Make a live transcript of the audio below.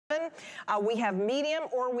We have medium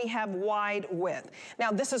or we have wide width.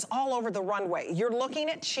 Now this is all over the runway. You're looking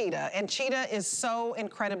at cheetah, and cheetah is so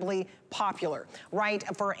incredibly popular, right,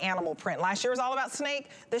 for animal print. Last year was all about snake,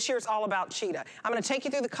 this year it's all about cheetah. I'm gonna take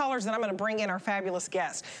you through the colors and I'm gonna bring in our fabulous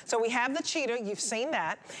guest. So we have the cheetah, you've seen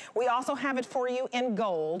that. We also have it for you in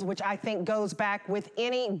gold, which I think goes back with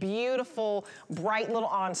any beautiful, bright little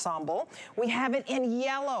ensemble. We have it in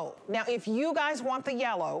yellow. Now if you guys want the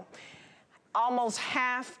yellow, almost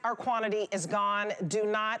half our quantity is gone. Do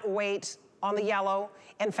not wait on the yellow.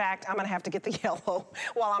 In fact, I'm gonna have to get the yellow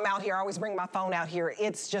while I'm out here. I always bring my phone out here.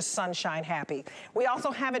 It's just sunshine happy. We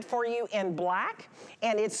also have it for you in black,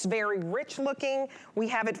 and it's very rich looking. We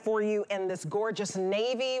have it for you in this gorgeous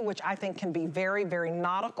navy, which I think can be very, very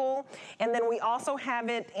nautical. And then we also have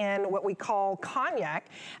it in what we call cognac.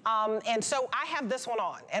 And so I have this one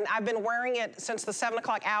on, and I've been wearing it since the 7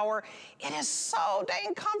 o'clock hour. It is so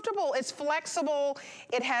dang comfortable. It's flexible.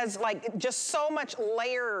 It has like just so much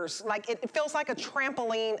layers. Like it feels like a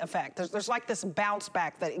trampoline effect. There's like this bounce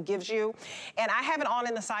back that it gives you. And I have it on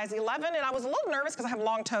in the size 11, and I was a little nervous because I have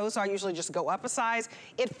long toes, so I usually just go up a size.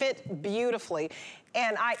 It fit beautifully.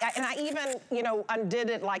 And I even, you know, undid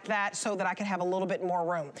it like that so that I could have a little bit more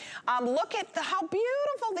room. Look at how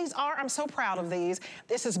beautiful these are. I'm so proud of these.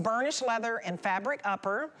 This is burnished leather and fabric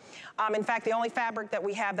upper. In fact, the only fabric that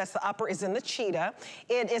we have that's the upper is in the cheetah.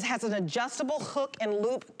 It has an adjustable hook and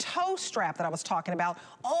loop toe strap that I was talking about.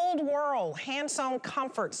 Old world, hand-sewn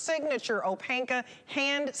comfort, signature Opanka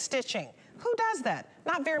hand stitching. Who does that?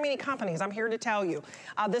 Not very many companies, I'm here to tell you.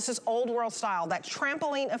 This is old world style. That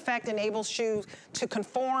trampoline effect enables shoes to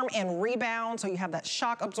conform and rebound, so you have that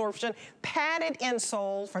shock absorption. Padded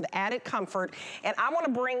insole for the added comfort. And I wanna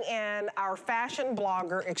bring in our fashion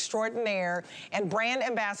blogger extraordinaire and brand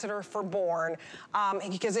ambassador for Born,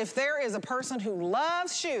 because if there is a person who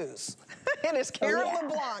loves shoes, it is Karen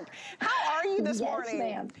LeBlanc. How are you this morning?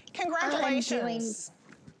 Yes, ma'am. Congratulations.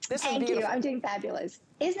 This is beautiful. Thank you, I'm doing fabulous.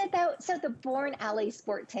 Isn't it though? So the Born Alley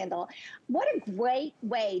Sport Sandal, what a great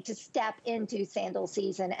way to step into sandal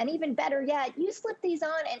season. And even better yet, you slip these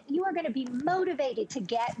on and you are gonna be motivated to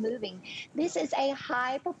get moving. This is a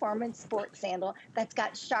high performance sport sandal that's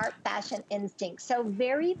got sharp fashion instinct. So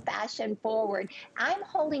very fashion forward. I'm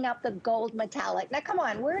holding up the gold metallic. Now come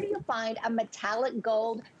on, where do you find a metallic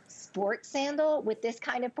gold sport sandal with this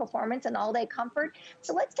kind of performance and all-day comfort?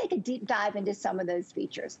 So let's take a deep dive into some of those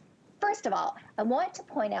features. First of all, I want to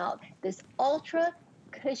point out this ultra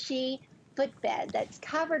cushy footbed that's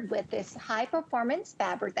covered with this high performance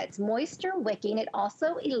fabric that's moisture wicking. It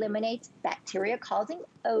also eliminates bacteria causing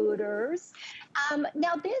odors.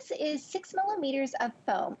 Now this is 6 millimeters of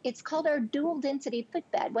foam. It's called our dual density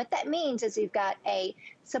footbed. What that means is you've got a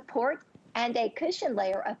support and a cushion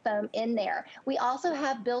layer of foam in there. We also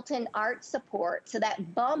have built-in arch support, so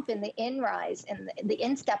that bump in the in-rise and the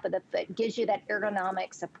instep of the foot gives you that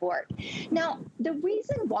ergonomic support. Now, the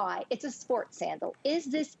reason why it's a sports sandal is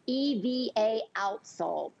this EVA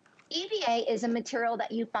outsole. EVA is a material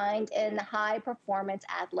that you find in high-performance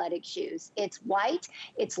athletic shoes. It's white,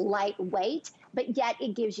 it's lightweight, but yet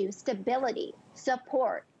it gives you stability,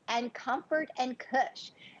 support, and comfort and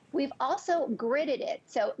cush. We've also gridded it.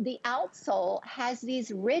 So the outsole has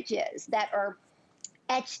these ridges that are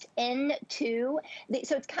etched into,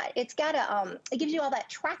 so it gives you all that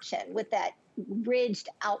traction with that ridged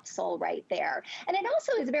outsole right there. And it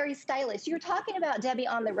also is very stylish. You're talking about, Debbie,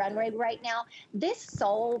 on the runway right now. This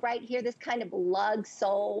sole right here, this kind of lug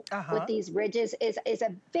sole with these ridges is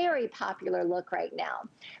a very popular look right now.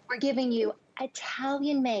 We're giving you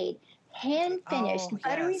Italian-made, hand-finished,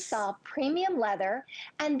 buttery soft, premium leather.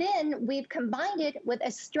 And then we've combined it with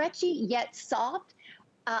a stretchy yet soft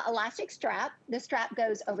elastic strap. The strap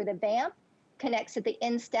goes over the vamp, connects to the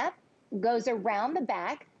instep, goes around the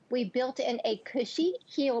back. We built in a cushy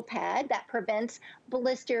heel pad that prevents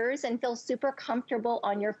blisters and feels super comfortable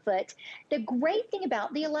on your foot. The great thing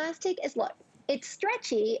about the elastic is, look, it's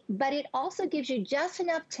stretchy, but it also gives you just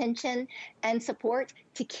enough tension and support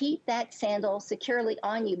to keep that sandal securely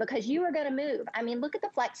on you, because you are going to move. I mean, look at the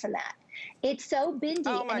flex in that. It's so bendy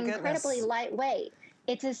and incredibly lightweight.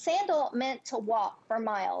 It's a sandal meant to walk for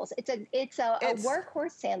miles. It's a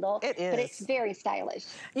workhorse sandal, but it's very stylish.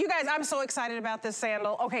 You guys, I'm so excited about this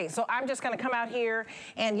sandal. Okay, so I'm just gonna come out here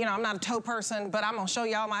and, you know, I'm not a toe person, but I'm gonna show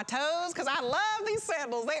y'all my toes because I love these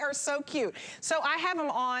sandals. They are so cute. So I have them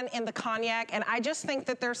on in the cognac, and I just think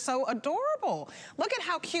that they're so adorable. Look at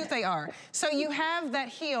how cute they are. So you have that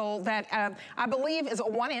heel that I believe is a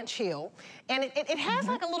 1-inch heel, and it has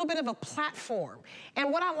like a little bit of a platform.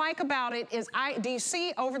 And what I like about it is, do you see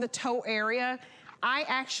over the toe area?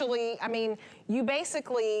 I mean, you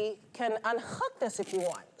basically can unhook this if you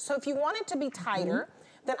want. So if you want it to be tighter,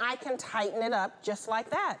 then I can tighten it up just like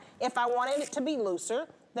that. If I wanted it to be looser,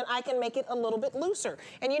 then I can make it a little bit looser.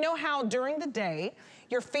 And you know how during the day,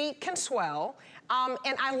 your feet can swell.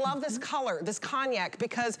 And I love this color, this cognac,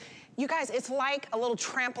 because you guys, it's like a little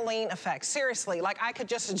trampoline effect. Seriously, like I could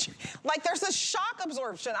just, like there's this shock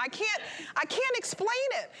absorption. I can't explain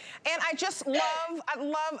it. And I just love, I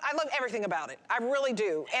love everything about it. I really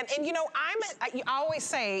do. And you know, I always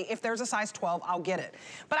say, if there's a size 12, I'll get it.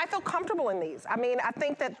 But I feel comfortable in these. I mean, I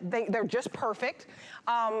think that they're just perfect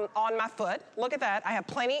on my foot. Look at that, I have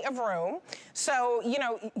plenty of room. So, you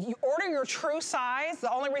know, you order your true size.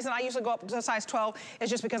 The only reason I usually go up to a size 12 is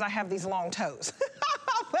just because I have these long toes.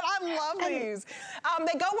 But I love these.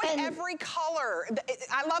 They go with every color.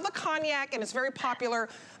 I love the cognac, and it's very popular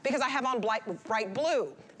because I have on bright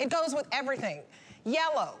blue. It goes with everything.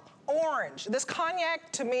 Yellow, orange. This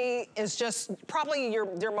cognac, to me, is just probably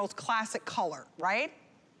your most classic color, right?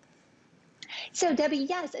 So Debbie,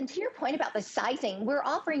 yes, and to your point about the sizing, we're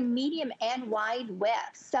offering medium and wide width.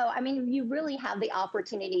 So, I mean, you really have the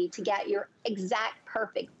opportunity to get your exact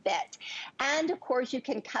perfect fit. And of course, you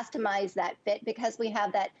can customize that fit because we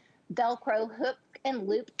have that Velcro hook and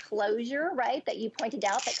loop closure, right, that you pointed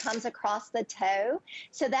out that comes across the toe.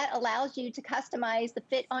 So that allows you to customize the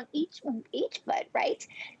fit on each foot, right?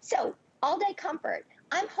 So all day comfort.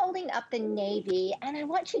 I'm holding up the navy, and I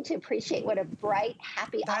want you to appreciate what a bright,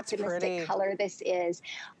 happy, optimistic color this is.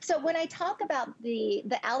 So when I talk about the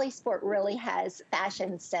Alley Sport really has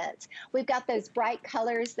fashion sense. We've got those bright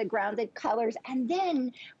colors, the grounded colors, and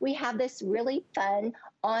then we have this really fun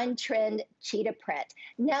on-trend cheetah print.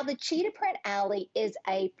 Now, the cheetah print Alley is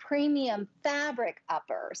a premium fabric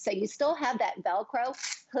upper, so you still have that Velcro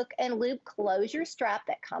hook and loop closure strap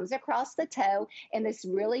that comes across the toe in this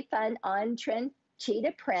really fun on-trend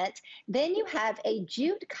cheetah print. Then you have a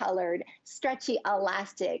jute colored stretchy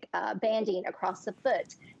elastic banding across the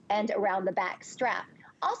foot and around the back strap.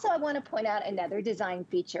 Also, I want to point out another design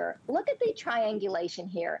feature. Look at the triangulation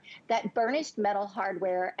here, that burnished metal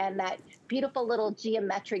hardware and that beautiful little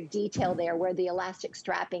geometric detail there where the elastic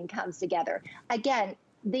strapping comes together. Again,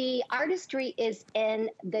 the artistry is in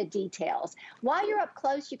the details. While you're up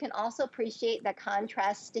close, you can also appreciate the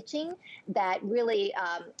contrast stitching that really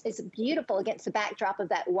is beautiful against the backdrop of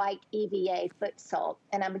that white EVA foot sole.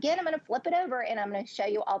 And again, I'm going to flip it over and I'm going to show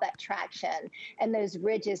you all that traction and those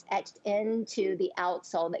ridges etched into the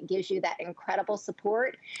outsole that gives you that incredible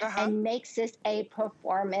support and makes this a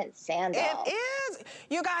performance sandal. It is.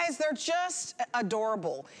 You guys, they're just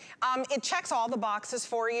adorable. It checks all the boxes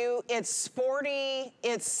for you. It's sporty.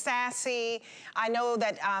 It's sassy. I know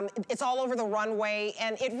that it's all over the runway,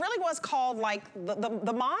 and it really was called like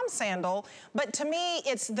the mom sandal, but to me,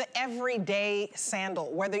 it's the everyday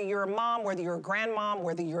sandal. Whether you're a mom, whether you're a grandmom,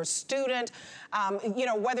 whether you're a student, you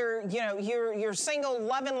know, whether you're single,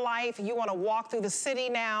 loving life, you want to walk through the city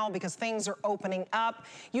now because things are opening up,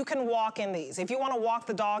 you can walk in these. If you want to walk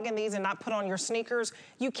the dog in these and not put on your sneakers,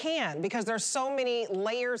 you can, because there's so many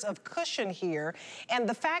layers of cushion here, and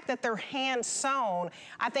the fact that they're hand sewn,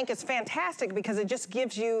 I think it's fantastic because it just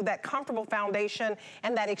gives you that comfortable foundation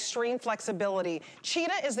and that extreme flexibility.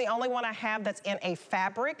 Cheetah is the only one I have that's in a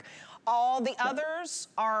fabric. All the others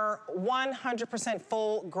are 100%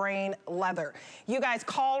 full grain leather. You guys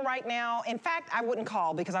call right now. In fact, I wouldn't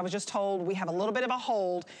call because I was just told we have a little bit of a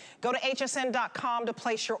hold. Go to hsn.com to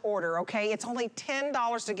place your order, okay? It's only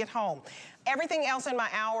 $10 to get home. Everything else in my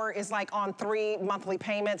hour is like on 3 monthly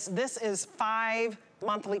payments. This is 5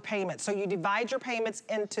 monthly payments. So you divide your payments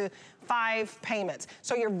into 5 payments.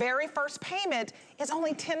 So your very first payment is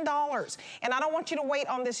only $10. And I don't want you to wait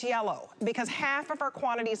on this yellow because half of our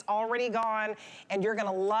quantity is already gone, and you're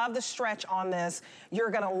gonna love the stretch on this. You're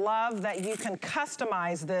gonna love that you can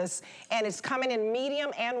customize this, and it's coming in medium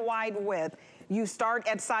and wide width. You start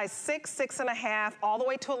at size 6, 6.5, all the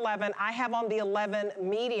way to 11. I have on the 11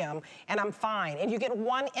 medium, and I'm fine. And you get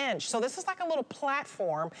 1 inch. So this is like a little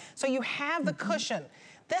platform. So you have the cushion.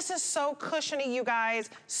 This is so cushiony, you guys,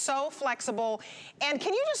 so flexible. And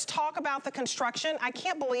can you just talk about the construction? I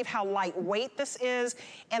can't believe how lightweight this is,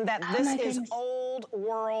 and that this is old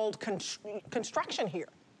world construction here.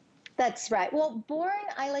 That's right. Well,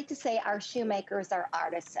 I like to say our shoemakers are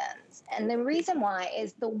artisans. And the reason why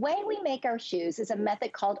is the way we make our shoes is a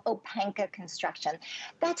method called opanka construction.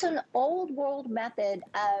 That's an old world method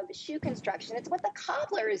of shoe construction. It's what the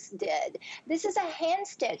cobblers did. This is a hand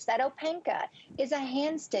stitch. That opanka is a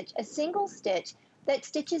hand stitch, a single stitch that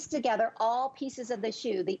stitches together all pieces of the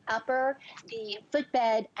shoe, the upper, the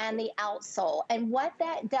footbed, and the outsole. And what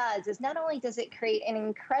that does is not only does it create an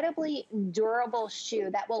incredibly durable shoe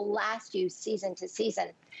that will last you season to season,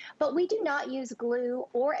 but we do not use glue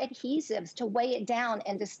or adhesives to weigh it down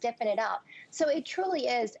and to stiffen it up. So it truly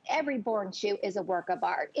is, every Born shoe is a work of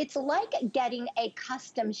art. It's like getting a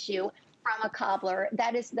custom shoe from a cobbler.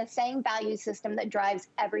 That is the same value system that drives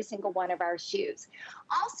every single one of our shoes.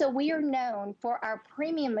 Also, we are known for our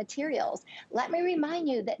premium materials. Let me remind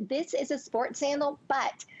you that this is a sports sandal,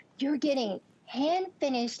 but you're getting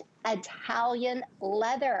hand-finished Italian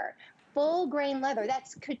leather, full grain leather.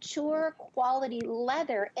 That's couture quality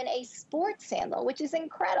leather in a sports sandal, which is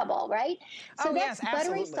incredible, right? So that's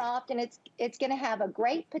buttery soft, and it's going to have a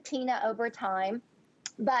great patina over time.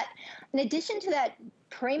 But in addition to that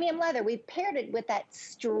premium leather, we've paired it with that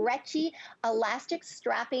stretchy elastic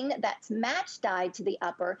strapping that's match dyed to the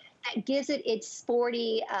upper that gives it its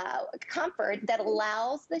sporty comfort that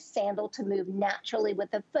allows the sandal to move naturally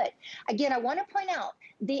with the foot. Again, I want to point out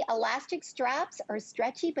the elastic straps are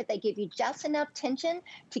stretchy, but they give you just enough tension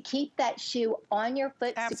to keep that shoe on your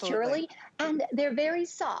foot securely. And they're very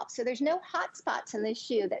soft, so there's no hot spots in this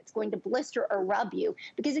shoe that's going to blister or rub you.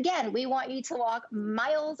 Because again, we want you to walk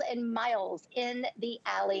miles and miles in the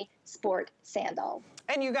Alley Sport sandal.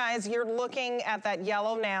 And you guys, you're looking at that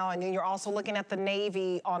yellow now, and then you're also looking at the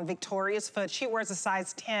navy on Victoria's foot. She wears a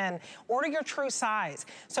size 10. Order your true size.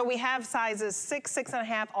 So we have sizes 6,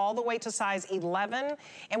 6.5, all the way to size 11.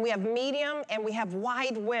 And we have medium and we have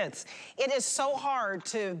wide widths. It is so hard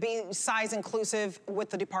to be size inclusive with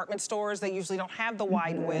the department stores. They usually don't have the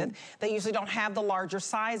wide width. They usually don't have the larger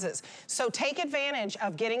sizes. So take advantage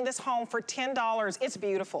of getting this home for $10. It's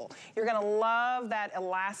beautiful. You're gonna love that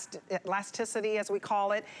elasticity, as we call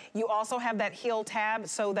it. You also have that heel tab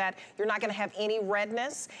so that you're not gonna have any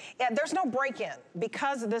redness. And there's no break-in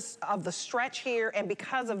because of the stretch here and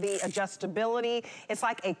because of the adjustability. It's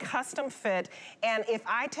like a custom fit. And if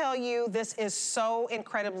I tell you this is so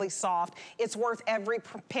incredibly soft, it's worth every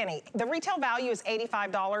penny. The retail value is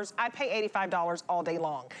 $85. I pay $85 all day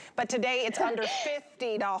long. But today it's under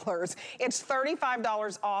 $50. It's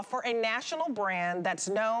 $35 off for a national brand that's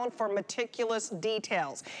known for meticulous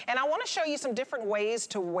details. And I wanna show you some different ways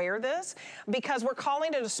to wear this because we're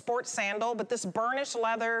calling it a sports sandal, but this burnished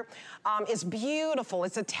leather is beautiful.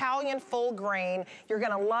 It's Italian full grain. You're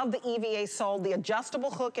gonna love the EVA sole, the adjustable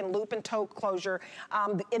hook and loop and toe closure.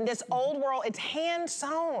 In this old world, it's hand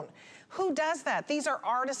sewn. Who does that? These are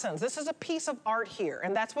artisans. This is a piece of art here,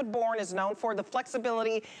 and that's what Born is known for. The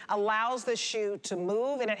flexibility allows the shoe to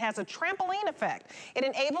move, and it has a trampoline effect. It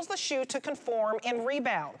enables the shoe to conform and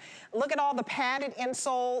rebound. Look at all the padded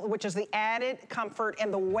insole, which is the added comfort,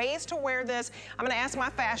 and the ways to wear this. I'm gonna ask my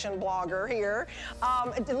fashion blogger here.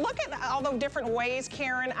 Look at all the different ways,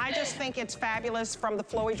 Karen. I just think it's fabulous, from the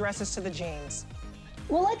flowy dresses to the jeans.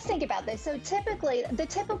 Well, let's think about this. So typically, the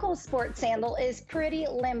typical sports sandal is pretty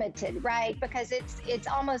limited, right? Because it's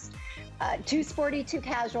almost too sporty, too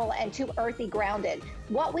casual, and too earthy grounded.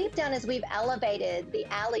 What we've done is we've elevated the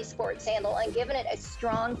Alley Sport sandal and given it a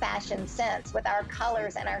strong fashion sense with our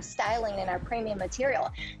colors and our styling and our premium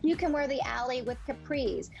material. You can wear the Alley with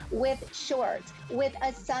capris, with shorts, with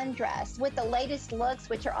a sundress, with the latest looks,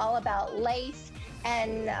 which are all about lace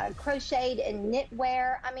and crocheted and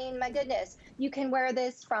knitwear. I mean, my goodness, you can wear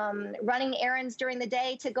this from running errands during the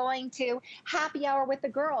day to going to happy hour with the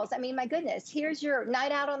girls. I mean, my goodness, here's your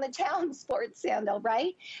night out on the town sports sandal,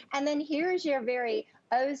 right? And then here's your very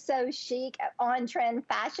oh so chic, on trend,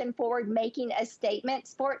 fashion forward, making a statement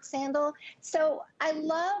sports sandal. So I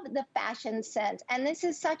love the fashion sense, and this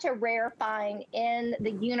is such a rare find in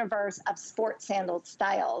the universe of sports sandal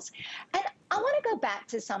styles. And I want to go back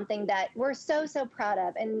to something that we're so proud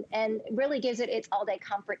of and really gives it its all-day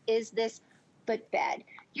comfort is this footbed.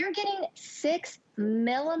 You're getting 6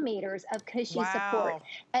 millimeters of cushy support.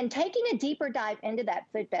 And taking a deeper dive into that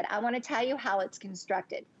footbed, I want to tell you how it's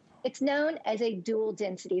constructed. It's known as a dual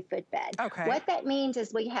density footbed. Okay. What that means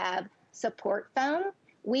is we have support foam,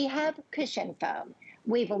 we have cushion foam.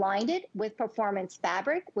 We've lined it with performance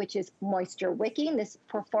fabric, which is moisture wicking, this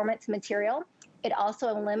performance material. It also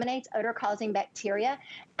eliminates odor-causing bacteria.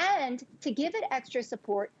 And to give it extra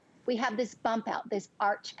support, we have this bump out, this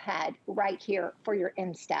arch pad right here for your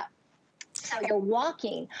instep. So you're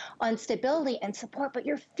walking on stability and support, but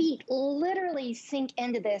your feet literally sink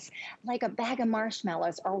into this like a bag of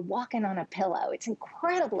marshmallows or walking on a pillow. It's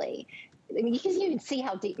incredibly you can even see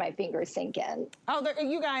how deep my fingers sink in. Oh,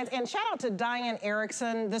 you guys, and shout out to Diane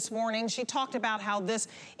Erickson this morning. She talked about how this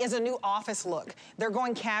is a new office look. They're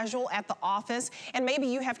going casual at the office, and maybe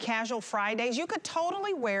you have casual Fridays. You could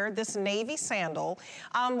totally wear this navy sandal.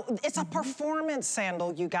 It's a performance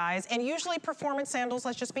sandal, you guys, and usually performance sandals,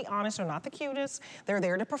 let's just be honest, are not the cutest. They're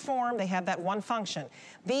there to perform. They have that one function.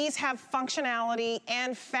 These have functionality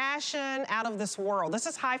and fashion out of this world. This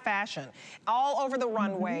is high fashion, all over the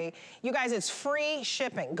runway. You guys, it's free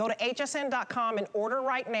shipping. Go to hsn.com and order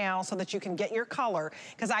right now so that you can get your color,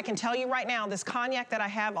 because I can tell you right now, this cognac that I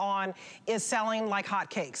have on is selling like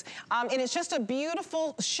hotcakes. And it's just a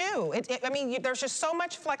beautiful shoe. I mean, there's just so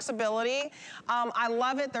much flexibility. I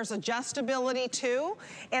love it. There's adjustability too.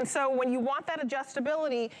 And so when you want that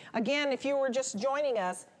adjustability, again, if you were just joining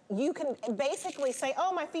us, you can basically say,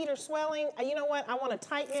 oh, my feet are swelling. You know what? I want to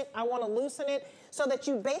tighten it. I want to loosen it, so that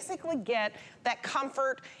you basically get that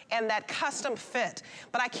comfort and that custom fit.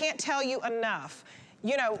 But I can't tell you enough.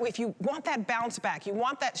 You know, if you want that bounce back, you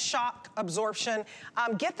want that shock absorption,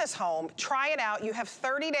 get this home, try it out. You have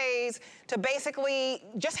 30 days to basically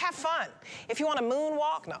just have fun. If you want to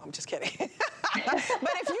moonwalk, no, I'm just kidding. But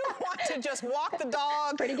if you want to just walk the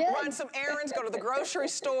dog, run some errands, go to the grocery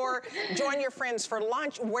store, join your friends for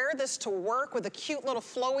lunch, wear this to work with a cute little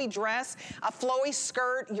flowy dress, a flowy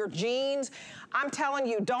skirt, your jeans. I'm telling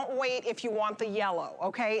you, don't wait if you want the yellow,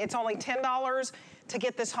 okay? It's only $10 to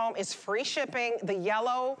get this home. It's free shipping. The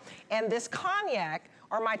yellow and this cognac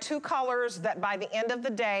are my two colors that by the end of the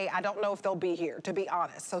day, I don't know if they'll be here, to be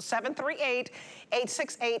honest. So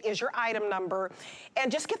 738-868 is your item number. And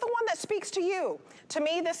just get the one that speaks to you. To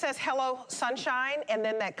me, this says Hello Sunshine, and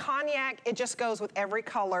then that cognac, it just goes with every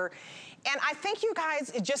color. And I think you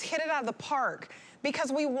guys just hit it out of the park,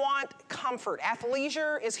 because we want comfort.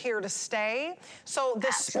 Athleisure is here to stay. So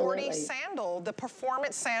this sporty sandal, the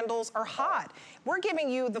performance sandals are hot. We're giving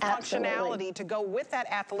you the functionality to go with that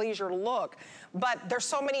athleisure look, but there's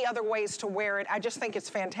so many other ways to wear it. I just think it's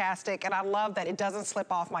fantastic, and I love that it doesn't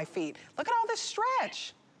slip off my feet. Look at all this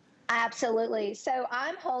stretch. Absolutely. So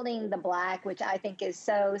I'm holding the black, which I think is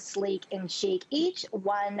so sleek and chic. Each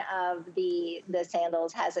one of the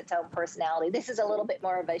sandals has its own personality. This is a little bit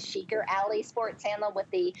more of a chicer alley sport sandal with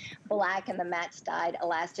the black and the match dyed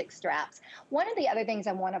elastic straps. One of the other things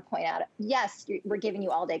I want to point out, yes, we're giving you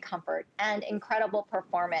all day comfort and incredible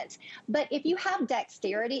performance. But if you have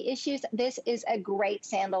dexterity issues, this is a great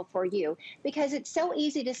sandal for you, because it's so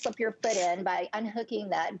easy to slip your foot in by unhooking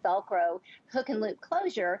that Velcro hook and loop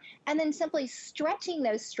closure, and then simply stretching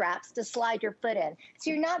those straps to slide your foot in.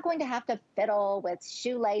 So you're not going to have to fiddle with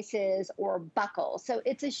shoelaces or buckles. So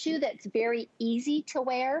it's a shoe that's very easy to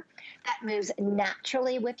wear, that moves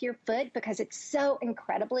naturally with your foot because it's so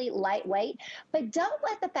incredibly lightweight. But don't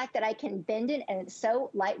let the fact that I can bend it and it's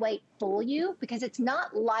so lightweight fool you, because it's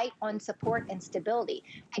not light on support and stability.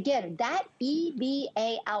 Again, that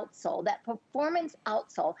EVA outsole, that performance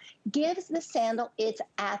outsole, gives the sandal its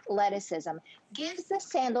athleticism, gives the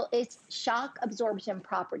sandal its shock absorption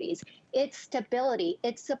properties, its stability,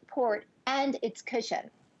 its support, and its cushion.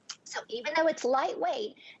 So even though it's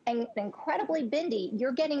lightweight and incredibly bendy,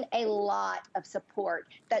 you're getting a lot of support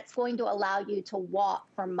that's going to allow you to walk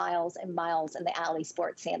for miles and miles in the alley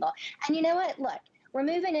sports sandal. And you know what? Look, we're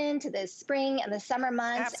moving into the spring and the summer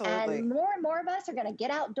months, and more of us are going to get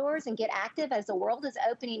outdoors and get active as the world is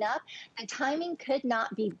opening up. The timing could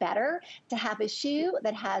not be better to have a shoe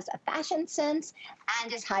that has a fashion sense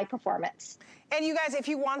and is high performance. And you guys, if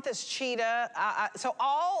you want this cheetah,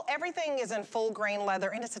 everything is in full grain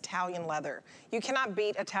leather, and it's Italian leather. You cannot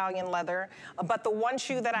beat Italian leather. But the one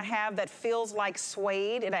shoe that I have that feels like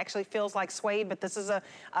suede, it actually feels like suede, but this is a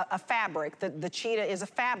fabric. The cheetah is a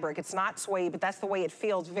fabric. It's not suede, but that's the way it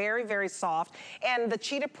feels. Very, very soft. And the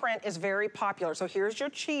cheetah print is very popular. So here's your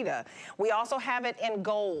cheetah. We also have it in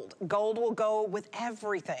gold. Gold will go with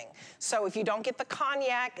everything. So if you don't get the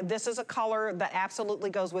cognac, this is a color that absolutely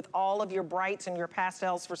goes with all of your bright and your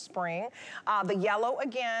pastels for spring. The yellow,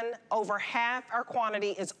 again, over half our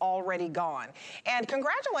quantity is already gone. And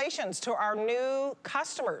congratulations to our new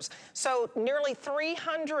customers. So nearly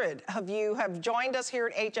 300 of you have joined us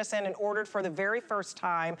here at HSN and ordered for the very first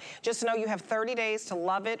time. Just know you have 30 days to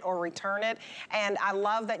love it or return it. And I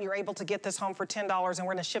love that you're able to get this home for $10, and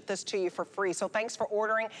we're gonna ship this to you for free. So thanks for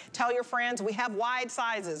ordering. Tell your friends, we have wide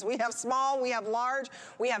sizes. We have small, we have large,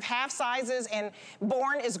 we have half sizes, and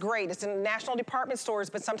Born is great. It's a national national department stores,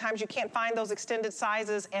 but sometimes you can't find those extended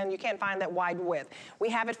sizes and you can't find that wide width. We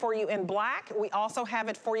have it for you in black. We also have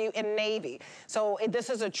it for you in navy. So this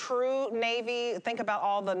is a true navy. Think about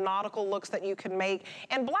all the nautical looks that you can make.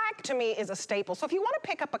 And black to me is a staple. So if you want to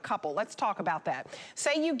pick up a couple, let's talk about that.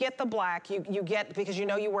 Say you get the black, you get, because you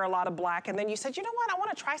know you wear a lot of black, and then you said, you know what, I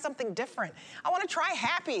want to try something different. I want to try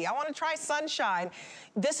happy. I want to try sunshine.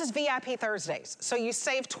 This is VIP Thursdays. So you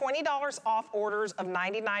save $20 off orders of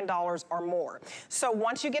 $99 or more. So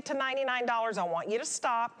once you get to $99, I want you to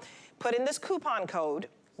stop, put in this coupon code,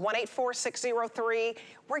 184603.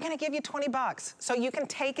 We're gonna give you 20 bucks. So you can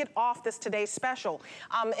take it off this today's special.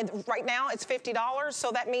 Right now it's $50, so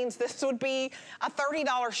that means this would be a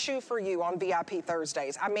 $30 shoe for you on VIP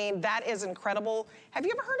Thursdays. I mean, that is incredible. Have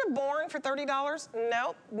you ever heard of Born for $30?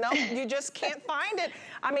 Nope, you just can't find it.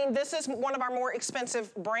 I mean, this is one of our more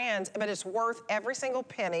expensive brands, but it's worth every single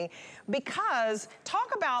penny, because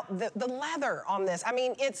talk about the leather on this. I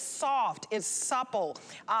mean, it's soft, it's supple.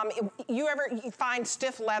 You find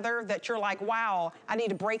stiff leather that you're like, wow, I need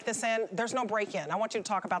to break this in? There's no break in. I want you to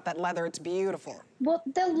talk about that leather. It's beautiful. Well,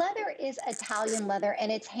 the leather is Italian leather,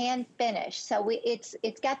 and it's hand finished. So it's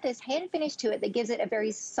got this hand finish to it that gives it a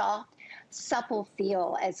very soft, supple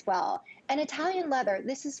feel as well. And Italian leather,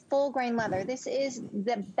 this is full grain leather. This is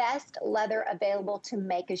the best leather available to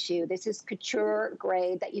make a shoe. This is couture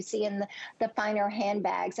grade that you see in the finer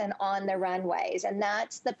handbags and on the runways. And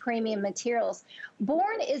that's the premium materials.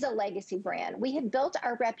 Born is a legacy brand. We have built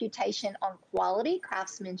our reputation on quality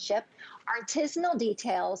craftsmanship, artisanal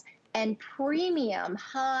details, and premium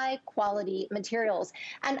high quality materials.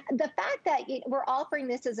 And the fact that we're offering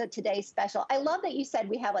this as a today's special, I love that you said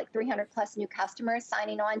we have like 300 plus new customers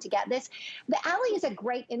signing on to get this. The Alley is a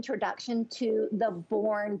great introduction to the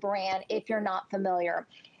Born brand if you're not familiar,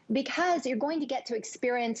 because you're going to get to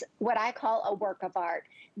experience what I call a work of art,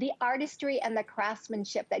 the artistry and the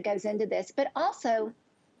craftsmanship that goes into this, but also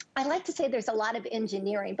I like to say there's a lot of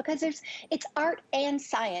engineering, because it's art and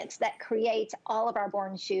science that creates all of our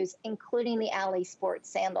Born shoes, including the Alley Sports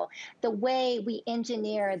Sandal. The way we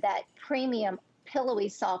engineer that premium pillowy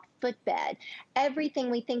soft footbed,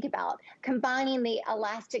 everything we think about, combining the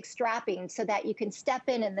elastic strapping so that you can step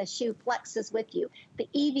in and the shoe flexes with you, the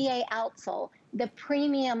EVA outsole, the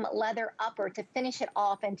premium leather upper to finish it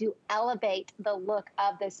off and to elevate the look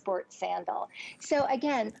of the sports sandal. So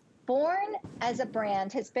again, Born as a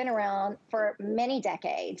brand has been around for many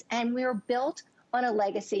decades, and we were built on a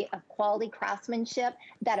legacy of quality craftsmanship,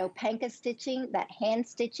 that opanka stitching, that hand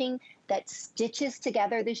stitching that stitches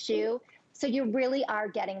together the shoe. So you really are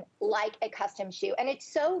getting like a custom shoe. And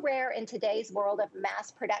it's so rare in today's world of mass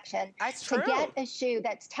production to get a shoe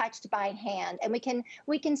that's touched by hand. And we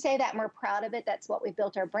can say that, and we're proud of it. That's what we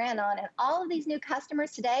built our brand on. And all of these new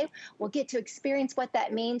customers today will get to experience what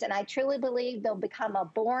that means. And I truly believe they'll become a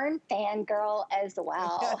Born fangirl as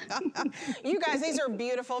well. You guys, these are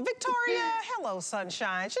beautiful. Victoria, hello,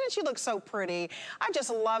 sunshine. Shouldn't she look so pretty? I just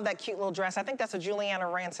love that cute little dress. I think that's a Juliana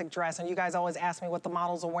Rancic dress. And you guys always ask me what the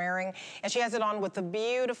models are wearing. And she has it on with the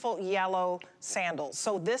beautiful yellow sandals.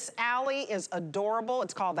 So this Alley is adorable.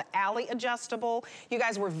 It's called the Alley Adjustable. You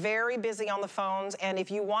guys were very busy on the phones, and if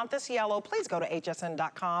you want this yellow, please go to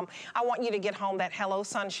hsn.com. I want you to get home that Hello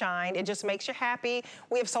Sunshine. It just makes you happy.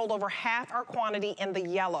 We have sold over half our quantity in the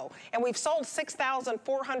yellow, and we've sold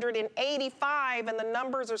 6,485, and the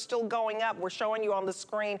numbers are still going up. We're showing you on the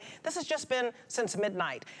screen. This has just been since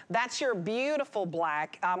midnight. That's your beautiful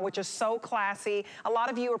black, which is so classy. A lot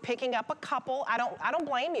of you are picking up a couple. I don't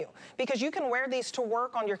blame you, because you can wear these to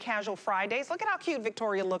work on your casual Fridays. Look at how cute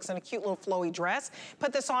Victoria looks in a cute little flowy dress.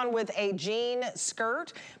 Put this on with a jean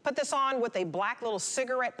skirt. Put this on with a black little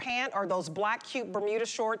cigarette pant, or those black cute Bermuda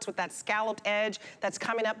shorts with that scalloped edge that's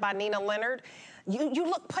coming up by Nina Leonard. You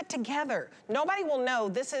look put together. Nobody will know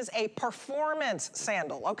this is a performance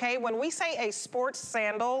sandal, okay? When we say a sports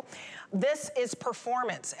sandal, this is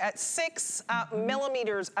performance at 6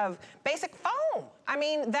 millimeters of basic foam. I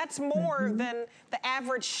mean, that's more than the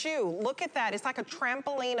average shoe. Look at that. It's like a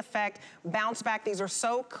trampoline effect, bounce back. These are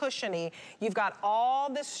so cushiony. You've got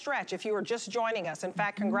all this stretch if you were just joining us. In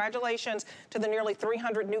fact, congratulations to the nearly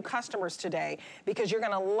 300 new customers today, because you're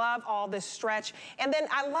gonna love all this stretch. And then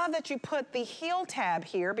I love that you put the heel tab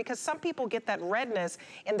here, because some people get that redness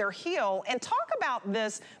in their heel. And talk about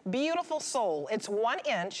this beautiful sole. It's 1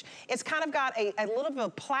 inch. It's kind of got a little bit of a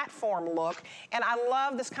platform look. And I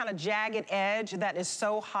love this kind of jagged edge that is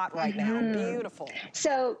so hot right now. Beautiful.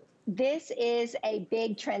 So this is a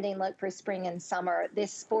big trending look for spring and summer.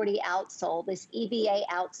 This sporty outsole, this EVA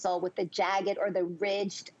outsole with the jagged or the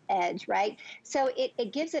ridged edge, right? So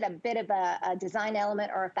it gives it a bit of a design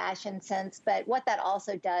element or a fashion sense, but what that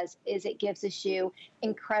also does is it gives the shoe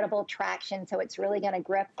incredible traction. So it's really going to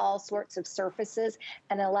grip all sorts of surfaces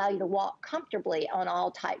and allow you to walk comfortably on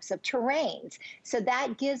all types of terrains. So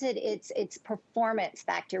that gives it its performance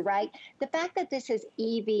factor, right? The fact that this is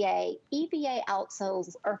EVA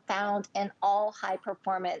outsoles are found in all high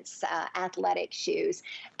performance athletic shoes,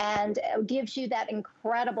 and gives you that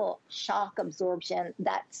incredible shock absorption,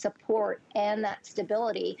 that support and that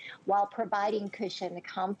stability while providing cushion and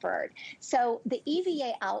comfort. So the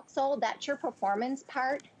EVA outsole, that's your performance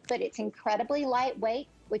part, but it's incredibly lightweight,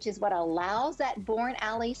 which is what allows that Born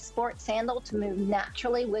Alley sport sandal to move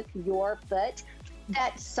naturally with your foot.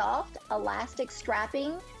 That soft elastic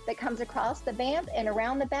strapping that comes across the vamp and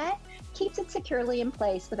around the back keeps it securely in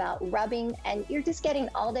place without rubbing, and you're just getting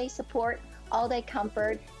all day support, all day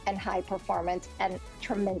comfort, and high performance and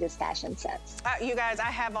tremendous fashion sense. You guys, I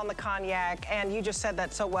have on the cognac, and you just said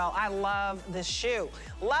that so well. I love this shoe.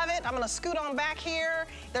 Love it. I'm gonna scoot on back here.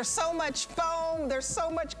 There's so much foam, there's so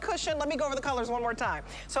much cushion. Let me go over the colors one more time.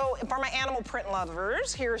 So for my animal print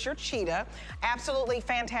lovers, here's your cheetah. Absolutely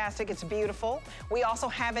fantastic, it's beautiful. We also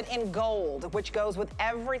have it in gold, which goes with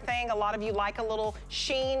everything. A lot of you like a little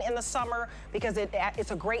sheen in the summer because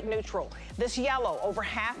it's a great neutral. This yellow, over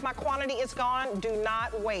half my quantity is gone. Do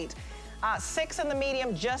not wait. 6 in the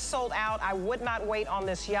medium just sold out. I would not wait on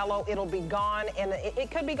this yellow. It'll be gone, and it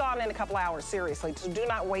could be gone in a couple hours, seriously. So do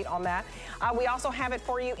not wait on that. We also have it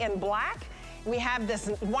for you in black. We have this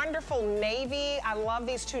wonderful navy. I love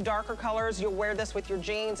these two darker colors. You'll wear this with your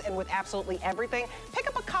jeans and with absolutely everything. Pick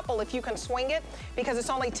up a couple if you can swing it, because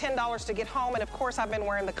it's only $10 to get home. And of course, I've been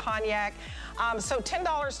wearing the cognac. So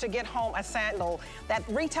 $10 to get home a sandal. That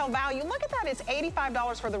retail value, look at that, it's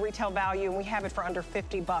 $85 for the retail value, and we have it for under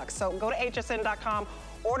 50 bucks. So go to hsn.com.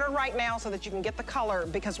 Order right now so that you can get the color,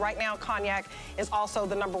 because right now cognac is also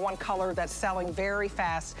the #1 color that's selling very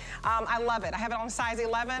fast. I love it. I have it on size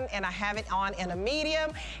 11, and I have it on in a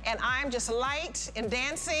medium, and I'm just light and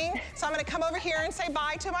dancing. So I'm gonna come over here and say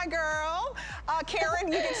bye to my girl.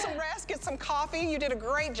 Karen, you get some rest, get some coffee. You did a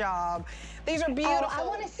great job. These are beautiful. Oh, I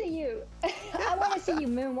want to see you. I want to see you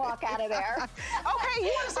moonwalk out of there. Okay,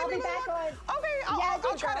 you want to see me moonwalk? Okay,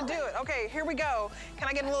 I'll try to do it. Okay, here we go. Can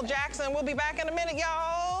I get a little Jackson? We'll be back in a minute,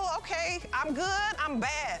 y'all. Okay, I'm good. I'm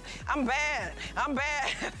bad. I'm bad. I'm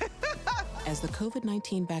bad. As the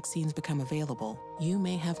COVID-19 vaccines become available, you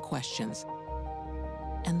may have questions.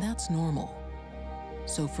 And that's normal.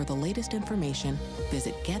 So for the latest information,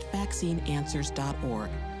 visit getvaccineanswers.org.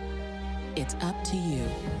 It's up to you.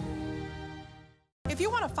 If you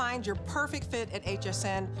want to find your perfect fit at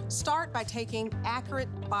HSN, start by taking accurate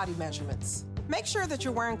body measurements. Make sure that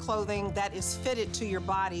you're wearing clothing that is fitted to your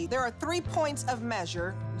body. There are 3 points of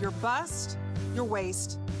measure: your bust, your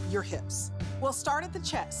waist, your hips. We'll start at the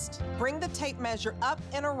chest. Bring the tape measure up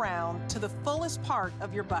and around to the fullest part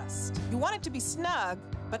of your bust. You want it to be snug,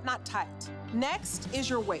 but not tight. Next is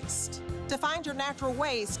your waist. To find your natural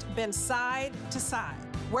waist, bend side to side.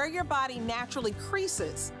 Where your body naturally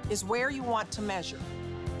creases is where you want to measure.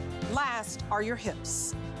 Last are your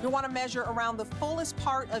hips. You'll want to measure around the fullest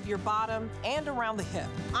part of your bottom and around the hip.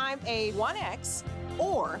 I'm a 1X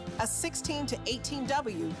or a 16 to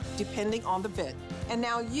 18W, depending on the fit. And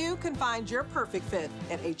now you can find your perfect fit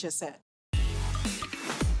at HSN.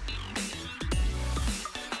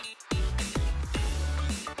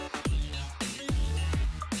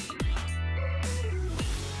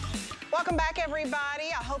 Welcome back,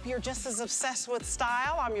 everybody. I hope you're just as obsessed with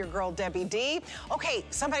style. I'm your girl, Debbie D. Okay,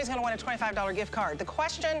 somebody's gonna win a $25 gift card. The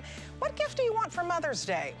question, what gift do you want for Mother's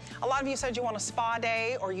Day? A lot of you said you want a spa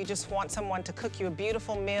day, or you just want someone to cook you a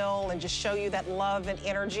beautiful meal and just show you that love and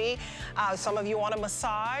energy. Some of you want a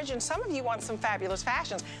massage, and some of you want some fabulous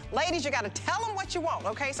fashions. Ladies, you gotta tell them what you want,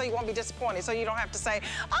 okay? So you won't be disappointed, so you don't have to say,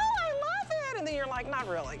 oh, I love it, and then you're like, not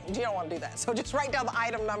really. You don't want to do that. So just write down the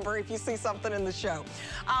item number if you see something in the show.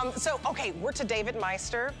 Okay, we're to David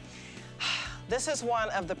Meister. This is one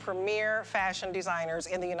of the premier fashion designers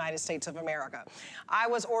in the United States of America. I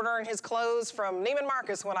was ordering his clothes from Neiman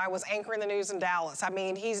Marcus when I was anchoring the news in Dallas. I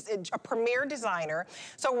mean, he's a premier designer.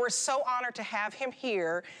 So we're so honored to have him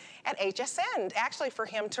here at HSN, actually for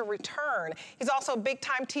him to return. He's also a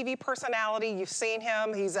big-time TV personality. You've seen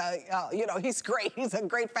him. He's he's great. He's a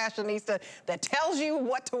great fashionista that tells you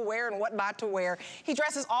what to wear and what not to wear. He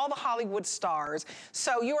dresses all the Hollywood stars.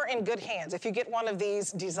 So you are in good hands if you get one of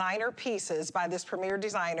these designer pieces by by this premier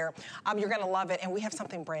designer. You're gonna love it, and we have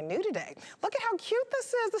something brand new today. Look at how cute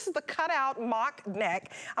this is. This is the cutout mock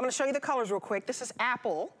neck. I'm gonna show you the colors real quick. This is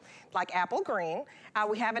apple, like apple green.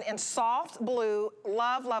 We have it in soft blue.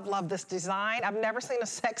 Love, love, love this design. I've never seen a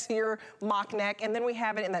sexier mock neck. And then we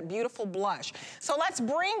have it in that beautiful blush. So let's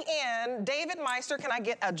bring in David Meister. Can I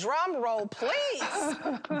get a drum roll, please?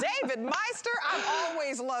 David Meister, I've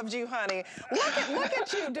always loved you, honey. Look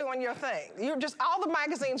at you doing your thing. You're just, all the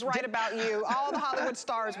magazines write about you. All the Hollywood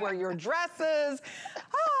stars wear your dresses.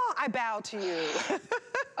 Oh, I bow to you.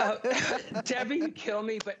 Debbie, you kill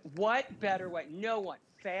me, but what better way? No one.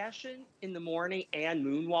 Fashion in the morning and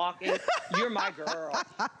moonwalking, you're my girl.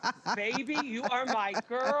 Baby, you are my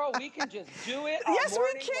girl. We can just do it all yes,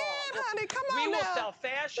 morning we can, long. honey. Come on We now. will sell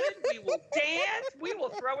fashion. We will dance. We will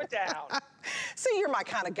throw it down. See, you're my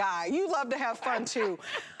kind of guy. You love to have fun, too.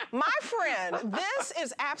 My friend, this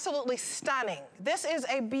is absolutely stunning. This is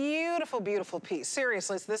a beautiful, beautiful piece.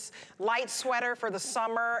 Seriously, it's this light sweater for the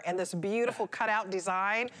summer and this beautiful cutout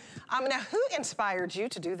design. Now, who inspired you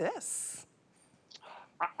to do this?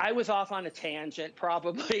 I was off on a tangent,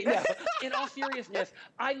 probably. No, in all seriousness,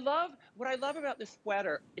 what I love about this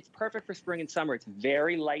sweater, it's perfect for spring and summer. It's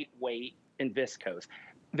very lightweight and viscose,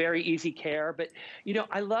 very easy care. But, you know,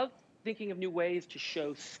 I love thinking of new ways to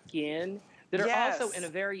show skin that are also in a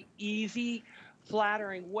very easy,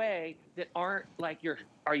 flattering way that aren't like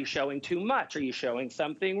are you showing too much? Are you showing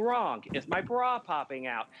something wrong? Is my bra popping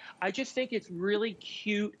out? I just think it's really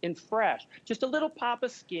cute and fresh. Just a little pop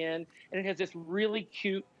of skin, and it has this really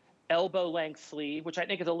cute elbow-length sleeve, which I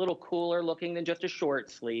think is a little cooler looking than just a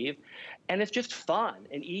short sleeve. And it's just fun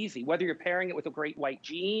and easy, whether you're pairing it with a great white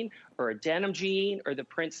jean or a denim jean or the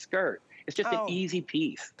print skirt. It's just an easy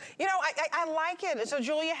piece. You know, I like it. So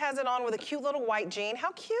Julia has it on with a cute little white jean.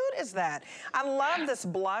 How cute is that? I love this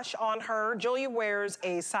blush on her. Julia wears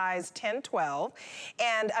a size 10-12.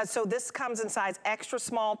 And so this comes in size extra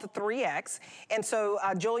small to 3X. And so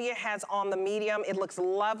Julia has on the medium. It looks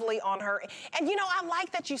lovely on her. And you know, I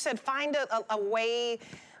like that you said find a way,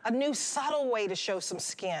 a new subtle way to show some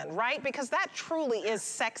skin, right? Because that truly is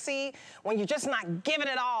sexy when you're just not giving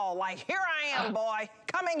it all. Like, here I am, boy,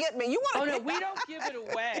 come and get me. You want to? Oh no, we don't give it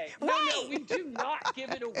away. Right. No, we do not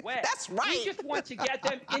give it away. That's right. We just want to get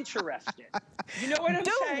them interested. You know what I'm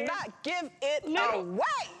saying? Do not give it away.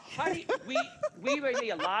 Honey, we may be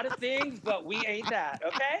a lot of things, but we ain't that,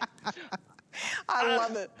 okay? I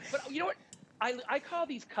love it. But you know what? I call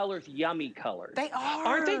these colors yummy colors. They are.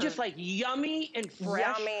 Aren't they just like yummy and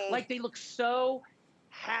fresh? Yummy. Like they look so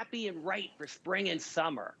happy and right for spring and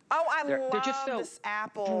summer. Oh, they're just so this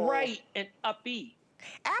apple. Bright and upbeat.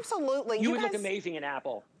 Absolutely. You would look amazing in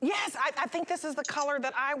apple. Yes, I think this is the color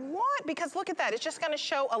that I want because look at that. It's just going to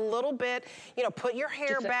show a little bit, you know, put your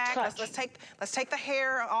hair back. Let's take the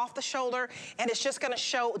hair off the shoulder and it's just going to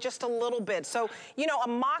show just a little bit. So, you know, a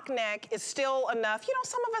mock neck is still enough. You know,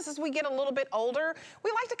 some of us as we get a little bit older, we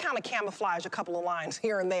like to kind of camouflage a couple of lines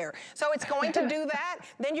here and there. So it's going to do that.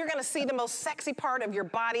 Then you're going to see the most sexy part of your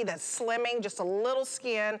body that's slimming, just a little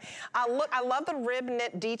skin. Look, I love the rib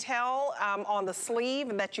knit detail on the sleeve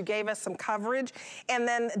and that you gave us some coverage. And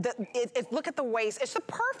then look at the waist. It's the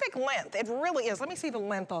perfect length. It really is. Let me see the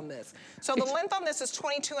length on this. So the length on this is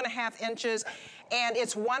 22.5 inches, and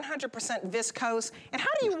it's 100% viscose. And how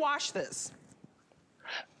do you wash this?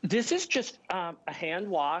 This is just a hand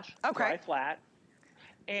wash, dry flat.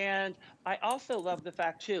 And I also love the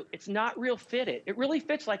fact, too, it's not real fitted. It really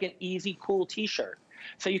fits like an easy, cool T-shirt.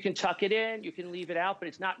 So you can tuck it in, you can leave it out, but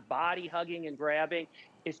it's not body hugging and grabbing.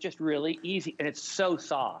 It's just really easy, and it's so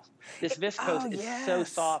soft. This viscose is so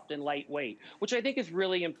soft and lightweight, which I think is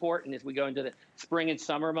really important as we go into the spring and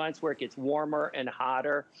summer months where it gets warmer and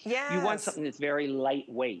hotter. Yes. You want something that's very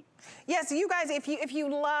lightweight. Yes, you guys, if you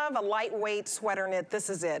love a lightweight sweater knit,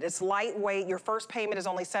 this is it. It's lightweight. Your first payment is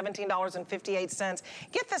only $17.58.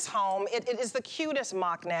 Get this home. It is the cutest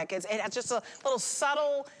mock neck. It has just a little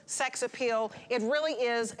subtle sex appeal. It really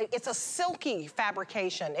is. It's a silky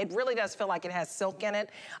fabrication. It really does feel like it has silk in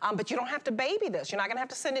it, but you don't have to baby this. You're not going to have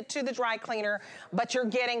to send it to the dry cleaner, but you're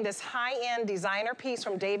getting this high-end designer piece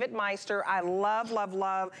from David Meister. I love, love,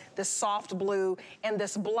 love this soft blue, and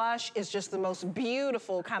this blush is just the most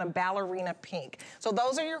beautiful kind of ballerina pink. So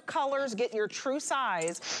those are your colors. Get your true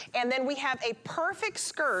size, and then we have a perfect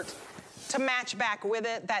skirt to match back with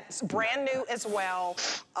it. That's brand new as well.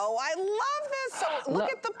 Oh, I love this. So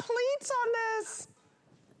look at the pleats on this.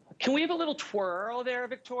 Can we have a little twirl there,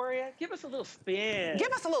 Victoria? Give us a little spin.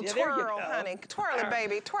 Give us a little twirl, honey. Twirl it,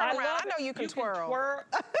 baby. Twirl around. I know you can twirl.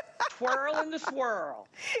 Twirl in the swirl.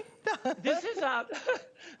 This is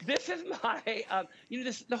This is my,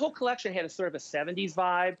 the whole collection had a sort of a 70s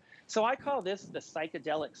vibe. So I call this the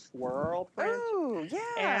psychedelic swirl print. Ooh,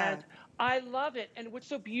 yeah. And I love it. And what's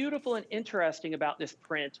so beautiful and interesting about this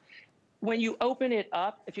print, when you open it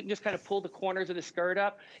up, if you can just kind of pull the corners of the skirt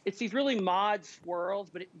up, it's these really mod swirls,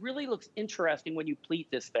 but it really looks interesting when you pleat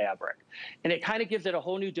this fabric. And it kind of gives it a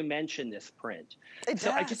whole new dimension, this print. It does.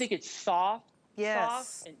 I just think it's soft. Yes.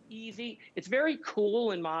 Soft and easy. It's very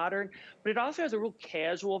cool and modern, but it also has a real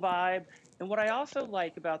casual vibe. And what I also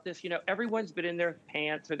like about this, everyone's been in their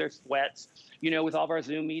pants or their sweats, with all of our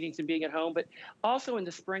Zoom meetings and being at home. But also in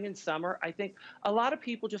the spring and summer, I think a lot of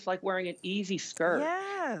people just like wearing an easy skirt.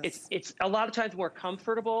 Yes. It's a lot of times more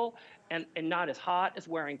comfortable and not as hot as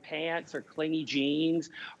wearing pants or clingy jeans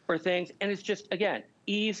or things. And it's just, again,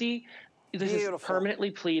 easy. This is permanently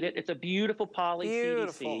pleated. It's a beautiful poly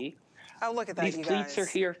CDC. Oh, look at that, These pleats are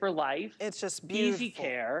here for life. It's just beautiful. Easy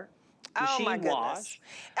care. Oh, my Machine wash.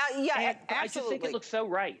 Yeah, absolutely. I just think it looks so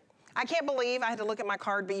right. I can't believe I had to look at my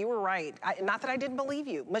card, but you were right. Not that I didn't believe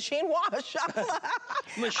you. Machine wash.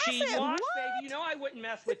 Machine wash, baby. I wouldn't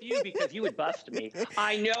mess with you because you would bust me.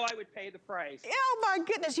 I know I would pay the price. Oh, my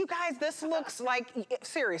goodness. You guys, this looks like,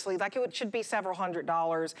 seriously, like it should be several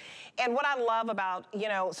 $100s. And what I love about,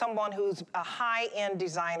 someone who's a high-end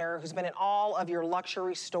designer, who's been in all of your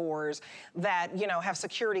luxury stores that, have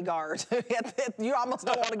security guards. You almost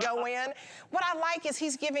don't want to go in. What I like is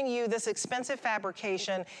he's giving you this expensive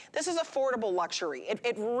fabrication. This is affordable luxury.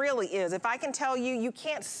 It really is. If I can tell you, you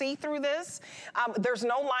can't see through this. There's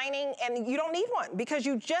no lining, and you don't need one because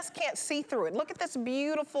you just can't see through it. Look at this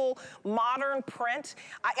beautiful modern print.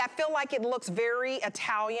 I feel like it looks very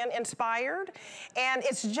Italian-inspired, and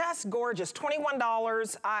it's just gorgeous.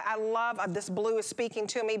 $21. I love this blue is speaking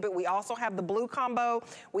to me, but we also have the blue combo.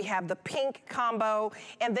 We have the pink combo,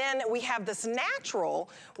 and then we have this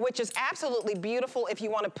natural, which is absolutely beautiful if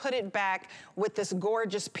you want to put it back with this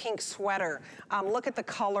gorgeous pink sweater. Look at the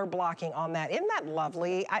color blocking on that. Isn't that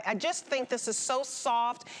lovely? I just think this is so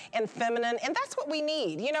soft and feminine, and that's what we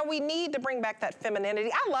need. We need to bring back that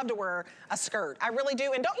femininity. I love to wear a skirt. I really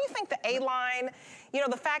do. And don't you think the A-line,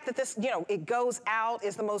 the fact that this, it goes out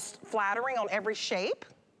is the most flattering on every shape?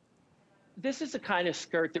 This is the kind of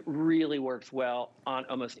skirt that really works well on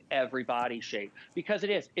almost every body shape because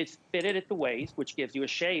it's fitted at the waist, which gives you a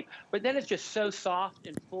shape, but then it's just so soft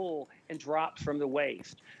and full and drops from the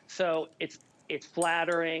waist. So it's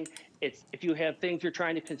flattering. If you have things you're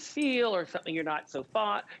trying to conceal or something you're not so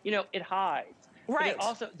fond, it hides. Right. But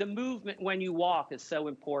also, the movement when you walk is so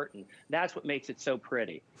important. That's what makes it so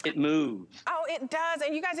pretty. It moves. Oh, it does.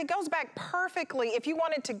 And you guys, it goes back perfectly. If you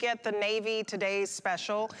wanted to get the navy today's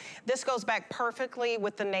special, this goes back perfectly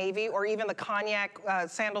with the navy or even the cognac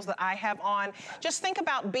sandals that I have on. Just think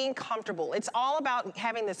about being comfortable. It's all about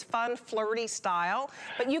having this fun, flirty style.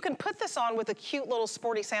 But you can put this on with a cute little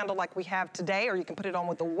sporty sandal like we have today, or you can put it on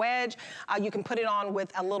with a wedge. You can put it on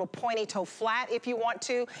with a little pointy toe flat if you want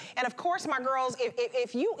to. And of course, my girls,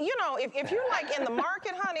 if you're like in the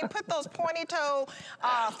market, honey, put those pointy toe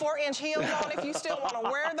 4-inch heels on if you still want to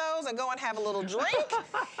wear those and go and have a little drink.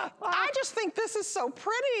 I just think this is so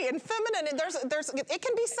pretty and feminine, and it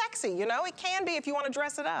can be sexy, it can be if you want to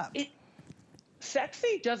dress it up.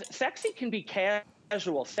 Sexy can be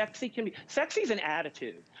casual. Sexy's an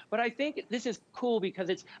attitude. But I think this is cool because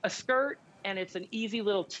it's a skirt and it's an easy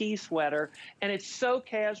little tee sweater, and it's so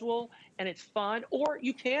casual and it's fun. Or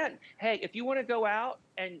you can, hey, if you want to go out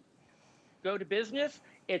and go to business,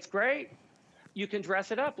 it's great. You can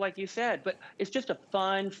dress it up, like you said, but it's just a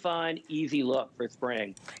fun, easy look for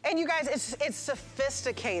spring. And you guys, it's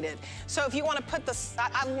sophisticated. So if you want to put this,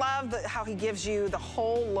 I love how he gives you the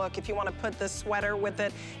whole look. If you want to put this sweater with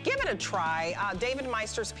it, give it a try. David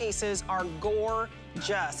Meister's pieces are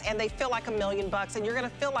gorgeous, and they feel like $1 million, and you're gonna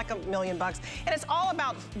feel like $1 million. And it's all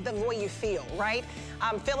about the way you feel, right?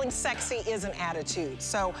 Feeling sexy is an attitude.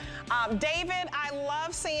 So, David, I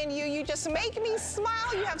love seeing you. You just make me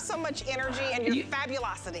smile. You have so much energy and your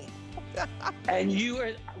fabulosity. And you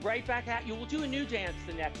are right back at you. We'll do a new dance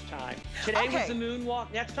the next time. Today was the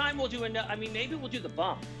moonwalk. Next time we'll do another. I mean, maybe we'll do the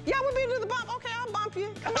bump. Yeah, we'll do the bump. Okay, I'll bump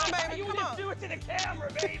you. Come on, baby. Come on. Do it to the camera,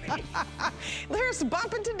 baby. There's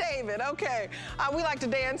bumping to David. Okay. We like to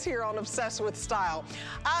dance here on Obsessed with Style.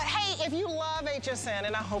 Hey, if you love HSN,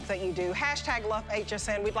 and I hope that you do,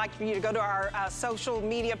 #LoveHSN. We'd like for you to go to our social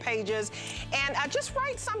media pages and just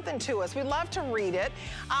write something to us. We love to read it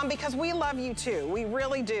because we love you too. We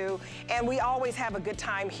really do. And we always have a good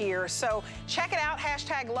time here. So check it out,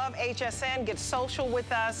 #LoveHSN. Get social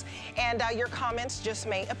with us. And your comments just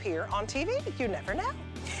may appear on TV. You never know.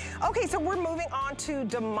 Okay, so we're moving on to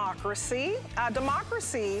democracy.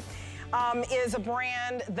 Democracy, is a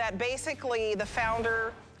brand that basically the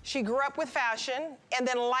founder, she grew up with fashion and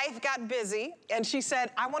then life got busy and she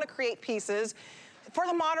said, I want to create pieces for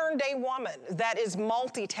the modern day woman that is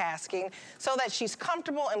multitasking so that she's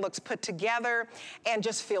comfortable and looks put together and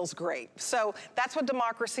just feels great. So that's what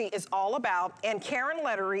democracy is all about. And Karen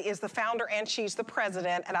Lettery is the founder and she's the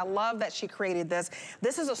president. And I love that she created this.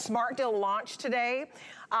 This is a smart deal launch today.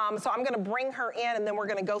 So I'm gonna bring her in and then we're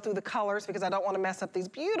gonna go through the colors because I don't wanna mess up these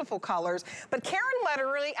beautiful colors. But Karen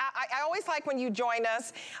Lettery, I always like when you join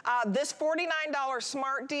us. This $49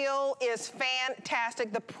 smart deal is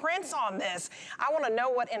fantastic. The prints on this, I wanna know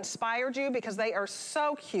what inspired you because they are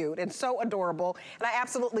so cute and so adorable. And I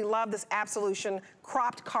absolutely love this Absolution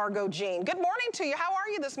cropped cargo jean. Good morning to you. How are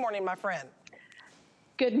you this morning, my friend?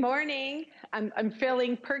 Good morning. I'm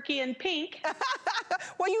feeling perky and pink.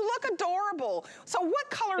 Well, you look adorable. So what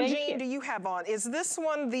color jean do you have on? Is this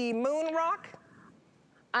one the Moon Rock?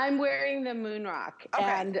 I'm wearing the Moon Rock. Okay.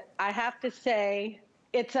 And I have to say,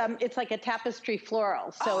 it's like a tapestry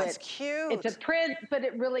floral. So it's cute. It's a print, but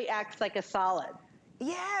it really acts like a solid.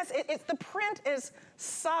 Yes, the print is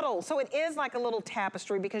subtle. So it is like a little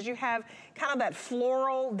tapestry because you have kind of that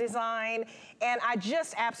floral design. And I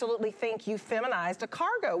just absolutely think you feminized a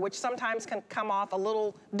cargo, which sometimes can come off a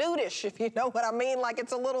little dudeish, if you know what I mean. Like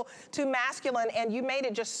it's a little too masculine and you made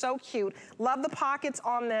it just so cute. Love the pockets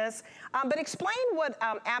on this. But explain what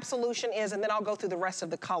Absolution is and then I'll go through the rest of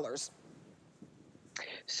the colors.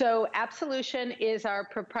 So Absolution is our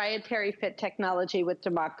proprietary fit technology with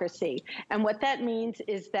democracy. And what that means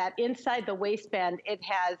is that inside the waistband, it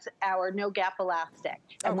has our no gap elastic.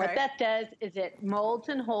 And what that does is it molds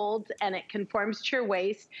and holds and it conforms to your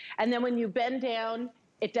waist. And then when you bend down,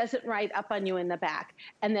 it doesn't ride up on you in the back.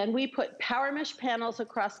 And then we put power mesh panels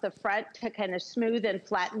across the front to kind of smooth and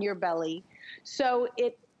flatten your belly. So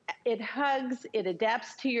it hugs, it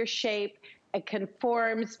adapts to your shape, it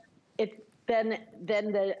conforms, Then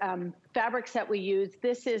the fabrics that we use,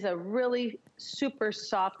 this is a really super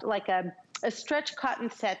soft, like a stretch cotton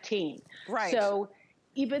sateen. Right. So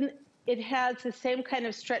even it has the same kind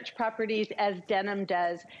of stretch properties as denim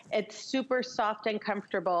does. It's super soft and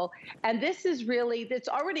comfortable. And this is really, it's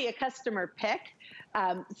already a customer pick.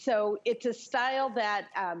 So it's a style that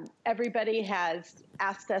everybody has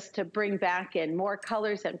asked us to bring back in more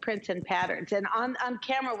colors and prints and patterns. And on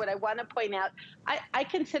camera, what I want to point out, I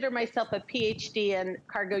consider myself a PhD in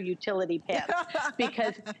cargo utility pants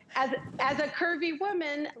because as a curvy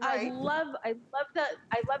woman, I love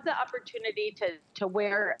the opportunity to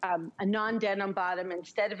wear a non-denim bottom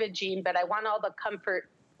instead of a jean, but I want all the comfort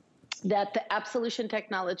that the Absolution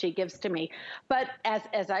technology gives to me. But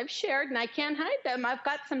as I've shared, and I can't hide them, I've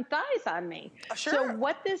got some thighs on me. Sure. So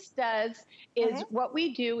what this does is what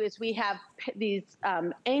we do is we have these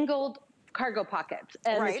angled cargo pockets.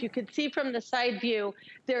 And if you could see from the side view,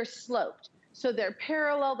 they're sloped. So they're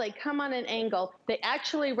parallel, they come on an angle, they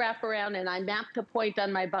actually wrap around and I map the point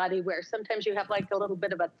on my body where sometimes you have like a little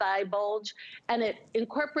bit of a thigh bulge and it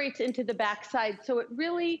incorporates into the backside. So it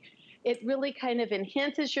really kind of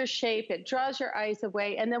enhances your shape. It draws your eyes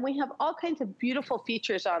away. And then we have all kinds of beautiful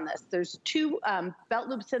features on this. There's two belt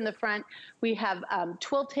loops in the front. We have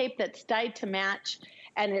twill tape that's dyed to match.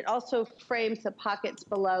 And it also frames the pockets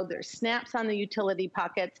below. There's snaps on the utility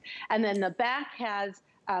pockets. And then the back has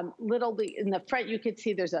in the front, you can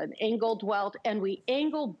see there's an angled welt, and we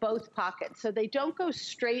angle both pockets. So they don't go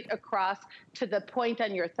straight across to the point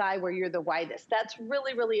on your thigh where you're the widest. That's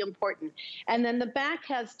really, really important. And then the back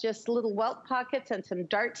has just little welt pockets and some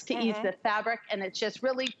darts to ease the fabric, and it's just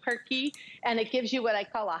really perky, and it gives you what I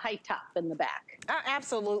call a high top in the back.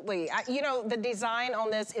 Absolutely. You know, the design on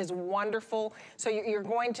this is wonderful. So you're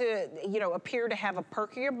going to, appear to have a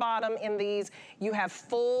perkier bottom in these. You have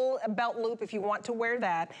full belt loop if you want to wear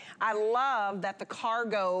that. I love that the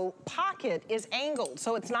cargo pocket is angled,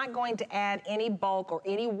 so it's not going to add any bulk or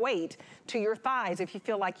any weight to your thighs if you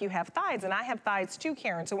feel like you have thighs. And I have thighs too,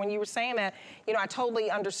 Karen. So when you were saying that, I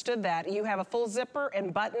totally understood that. You have a full zipper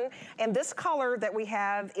and button. And this color that we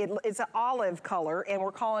have, it's an olive color, and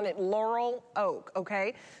we're calling it Laurel Oak,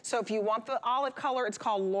 okay? So if you want the olive color, it's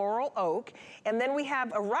called Laurel Oak. And then we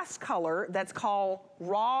have a rust color that's called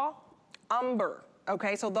Raw Umber,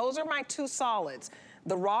 okay? So those are my two solids.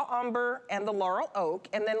 the raw umber and the laurel oak.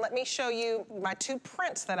 And then let me show you my two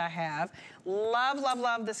prints that I have. Love, love,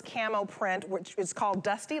 love this camo print, which is called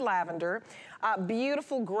Dusty Lavender.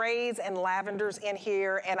 Beautiful grays and lavenders in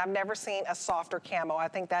here, and I've never seen a softer camo. I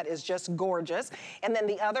think that is just gorgeous. And then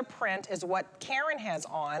the other print is what Karen has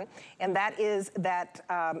on, and that is that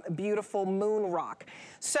beautiful moon rock.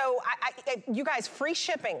 So you guys, free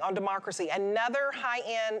shipping on Democracy, another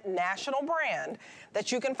high-end national brand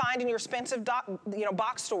that you can find in your expensive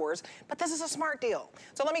box stores, but this is a smart deal.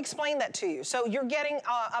 So let me explain that to you. So you're getting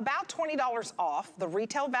about $20 off the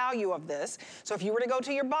retail value of this. So if you were to go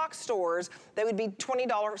to your box stores, they would be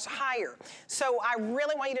 $20 higher. So I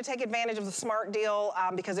really want you to take advantage of the smart deal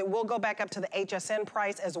because it will go back up to the HSN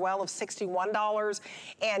price as well of $61.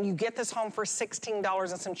 And you get this home for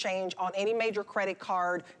 $16 and some change on any major credit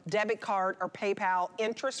card, debit card, or PayPal,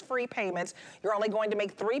 interest-free payments. You're only going to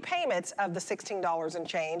make 3 payments of the $16 and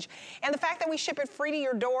change. And the fact that we ship it free to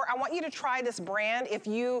your door, I want you to try this brand. If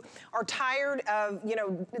you are tired of,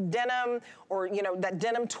 denim or, that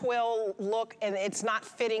denim twill look and it's not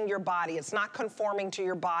fitting your body, it's not conforming to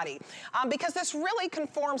your body, because this really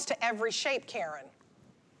conforms to every shape, Karen.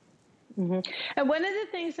 Mm-hmm. And one of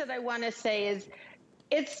the things that I want to say is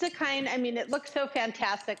it's the kind, it looks so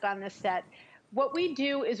fantastic on the set. What we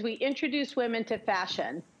do is we introduce women to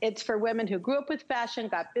fashion. It's for women who grew up with fashion,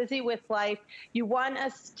 got busy with life. You want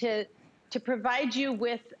us to provide you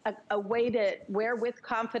with a way to wear with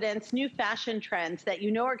confidence new fashion trends that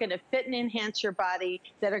are going to fit and enhance your body,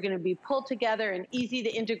 that are going to be pulled together and easy to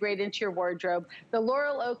integrate into your wardrobe. The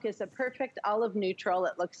Laurel Oak is a perfect olive neutral.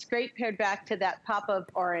 It looks great paired back to that pop of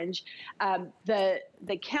orange. The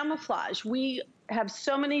camouflage, we have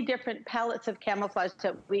so many different palettes of camouflage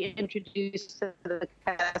that we introduce to the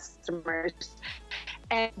customers.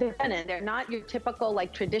 And they're not your typical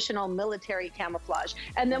traditional military camouflage.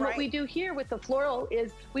 And then what we do here with the floral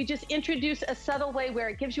is we just introduce a subtle way where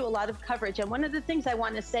it gives you a lot of coverage. And one of the things I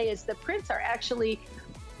want to say is the prints are actually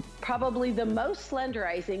probably the most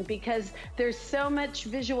slenderizing because there's so much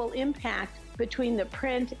visual impact between the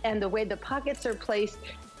print and the way the pockets are placed,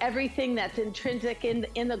 everything that's intrinsic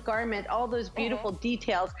in the garment, all those beautiful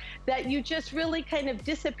details that you just really kind of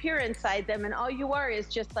disappear inside them, and all you are is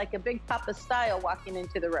just like a big pop of style walking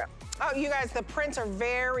into the room. Oh, you guys, the prints are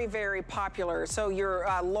very, very popular. So your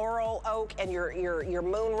Laurel Oak and your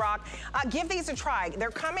Moon Rock, give these a try. They're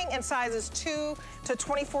coming in sizes 2 to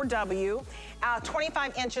 24W,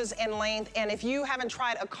 25 inches in length. And if you haven't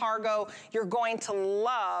tried a cargo, you're going to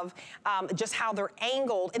love just how they're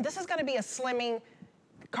angled. And this is gonna be a slimming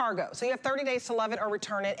cargo. So you have 30 days to love it or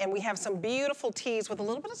return it, and we have some beautiful tees with a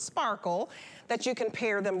little bit of sparkle that you can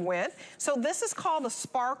pair them with. So this is called the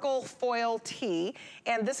Sparkle Foil Tee,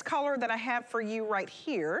 and this color that I have for you right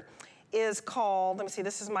here is called, let me see,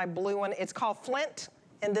 this is my blue one, it's called Flint,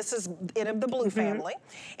 and this is in the blue family.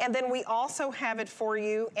 And then we also have it for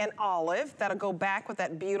you in olive, that'll go back with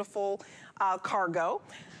that beautiful cargo.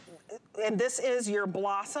 And this is your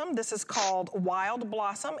Blossom, this is called Wild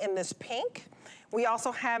Blossom in this pink. We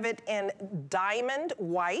also have it in Diamond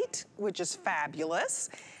White, which is fabulous.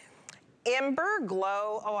 Ember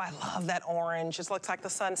Glow, oh, I love that orange. It looks like the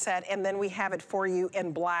sunset. And then we have it for you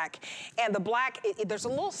in black. And the black, there's a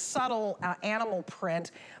little subtle animal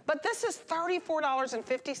print, but this is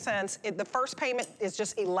 $34.50. The first payment is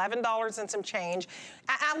just $11 and some change.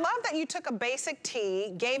 I love that you took a basic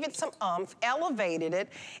tee, gave it some oomph, elevated it,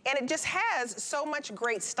 and it just has so much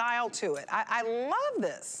great style to it. I love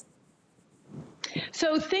this.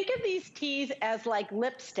 So think of these tees as like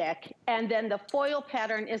lipstick, and then the foil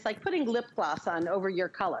pattern is like putting lip gloss on over your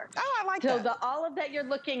color. Oh, I like that. So the olive that you're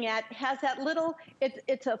looking at has that little,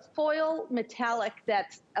 it's a foil metallic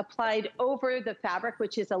that's applied over the fabric,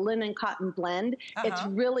 which is a linen cotton blend. It's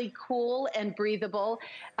really cool and breathable.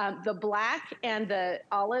 The black and the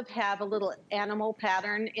olive have a little animal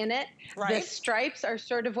pattern in it. The stripes are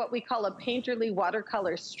sort of what we call a painterly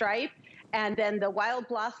watercolor stripe. And then the Wild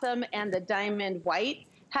Blossom and the Diamond White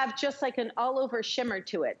have just like an all-over shimmer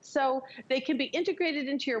to it. So they can be integrated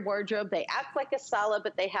into your wardrobe. They act like a solid,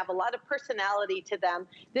 but they have a lot of personality to them.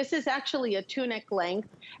 This is actually a tunic length,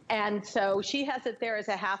 and so she has it there as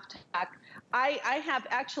a half tuck. I have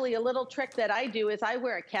actually a little trick that I do is I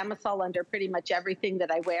wear a camisole under pretty much everything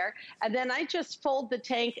that I wear, and then I just fold the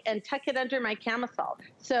tank and tuck it under my camisole.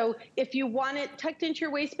 So if you want it tucked into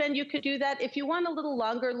your waistband, you could do that. If you want a little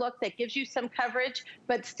longer look that gives you some coverage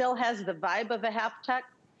but still has the vibe of a half tuck,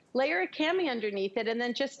 layer a cami underneath it, and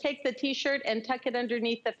then just take the t-shirt and tuck it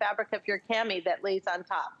underneath the fabric of your cami that lays on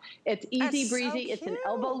top. It's easy breezy. So it's an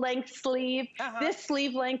elbow length sleeve. This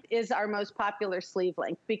sleeve length is our most popular sleeve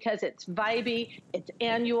length because it's vibey, it's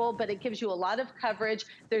annual, but it gives you a lot of coverage.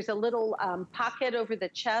 There's a little pocket over the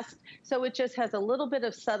chest, so it just has a little bit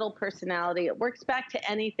of subtle personality. It works back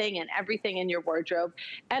to anything and everything in your wardrobe,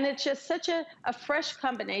 and it's just such a fresh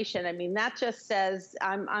combination. I mean, that just says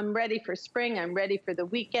I'm ready for spring, I'm ready for the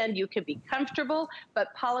weekend. You can be comfortable,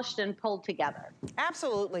 but polished and pulled together.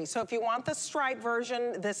 Absolutely. So if you want the stripe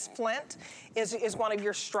version, this Flint is one of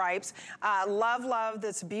your stripes. Love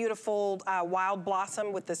this beautiful wild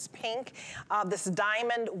blossom with this pink. This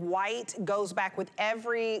diamond white goes back with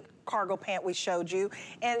every cargo pant we showed you.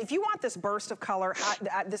 And if you want this burst of color,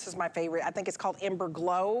 this is my favorite. I think it's called Ember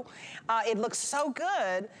Glow. It looks so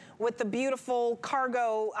good with the beautiful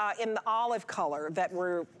cargo in the olive color that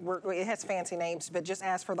it has fancy names, but just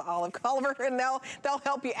ask for the olive color and they'll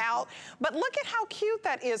help you out. But look at how cute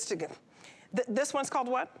that is to get. This one's called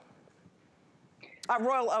what?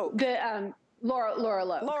 Royal Oak. The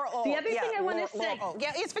Laurel Oak. Laurel Oak. The other thing I want to say.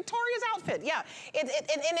 Yeah, it's Victoria's outfit. Yeah, and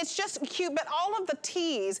it's just cute. But all of the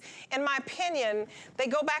tees, in my opinion, they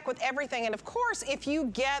go back with everything. And of course, if you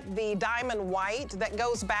get the diamond white that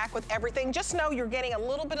goes back with everything, just know you're getting a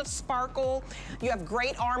little bit of sparkle. You have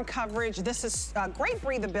great arm coverage. This is great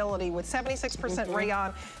breathability with 76%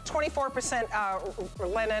 rayon,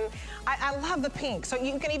 24% linen. I love the pink. So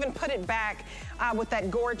you can even put it back with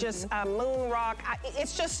that gorgeous moon rock.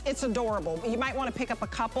 It's adorable. You might want to pick up a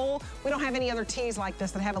couple. We don't have any other tees like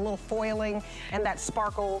this that have a little foiling and that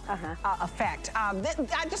sparkle effect. I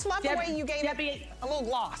just love the way you gave it a little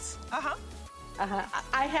gloss.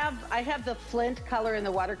 I have the Flint color and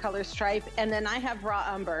the watercolor stripe, and then I have raw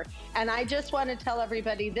umber. And I just want to tell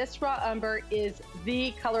everybody this raw umber is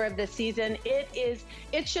the color of the season.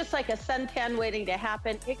 It's just like a suntan waiting to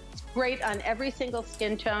happen. It's great on every single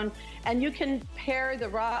skin tone, and you can pair the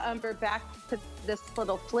raw umber back to this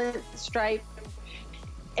little Flint stripe.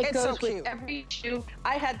 It goes so with every shoe.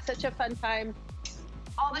 I had such a fun time.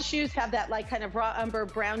 All the shoes have that like kind of raw umber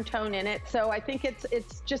brown tone in it. So I think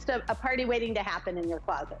it's just a party waiting to happen in your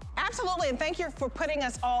closet. Absolutely, and thank you for putting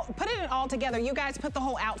it all together. You guys put the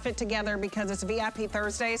whole outfit together because it's VIP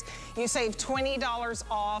Thursdays. You save $20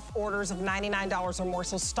 off orders of $99 or more,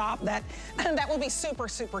 so stop that. That will be super,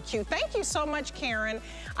 super cute. Thank you so much, Karen.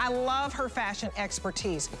 I love her fashion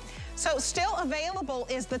expertise. So still available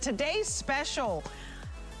is the Today's Special.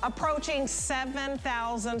 Approaching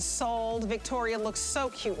 7,000 sold. Victoria looks so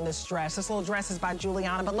cute in this dress. This little dress is by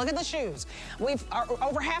Juliana, but look at the shoes.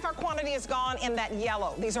 Over half our quantity is gone in that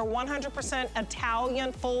yellow. These are 100%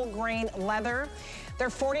 Italian full grain leather. They're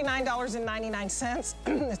 $49.99,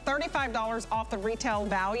 $35 off the retail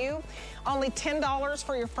value. Only $10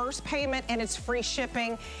 for your first payment, and it's free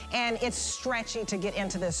shipping, and it's stretchy to get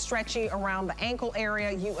into this. Stretchy around the ankle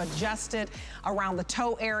area. You adjust it around the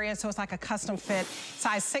toe area, so it's like a custom fit.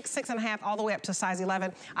 Size 6, 6.5, all the way up to size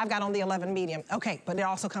 11. I've got on the 11 medium. Okay, but it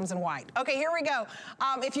also comes in white. Okay, here we go.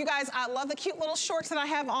 If you guys, I love the cute little shorts that I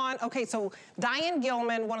have on. Okay, so Diane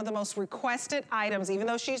Gilman, one of the most requested items, even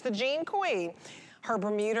though she's the jean queen, her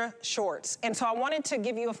Bermuda shorts. And so I wanted to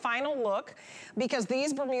give you a final look because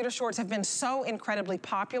these Bermuda shorts have been so incredibly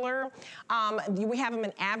popular. We have them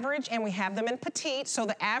in average and we have them in petite. So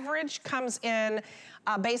the average comes in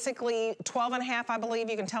basically 12.5, I believe.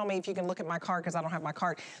 You can tell me if you can look at my card because I don't have my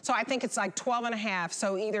card. So I think it's like 12.5.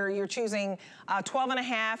 So either you're choosing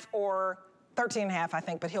 12.5 or 13.5, I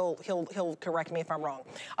think, but he'll correct me if I'm wrong.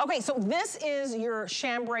 Okay, so this is your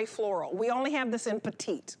chambray floral. We only have this in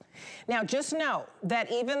petite. Now, just know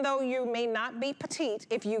that even though you may not be petite,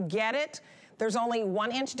 if you get it, there's only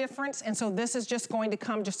 1 inch difference, and so this is just going to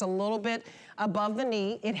come just a little bit above the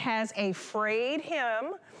knee. It has a frayed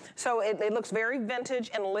hem, so it looks very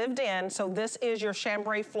vintage and lived in. So this is your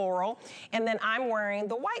chambray floral. And then I'm wearing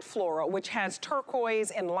the white floral, which has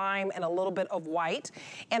turquoise and lime and a little bit of white.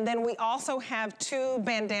 And then we also have 2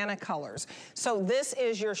 bandana colors. So this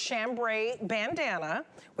is your chambray bandana,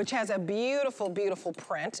 which has a beautiful, beautiful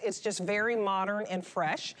print. It's just very modern and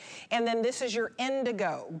fresh. And then this is your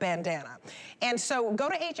indigo bandana. And so go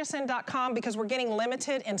to hsn.com because we're getting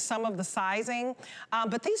limited in some of the sizing.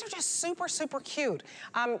 But these are just super, super cute.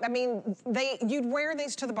 I mean, you'd wear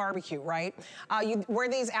these to the barbecue, right? You'd wear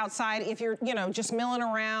these outside if you're, just milling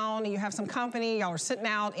around, you have some company, y'all are sitting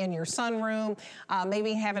out in your sunroom,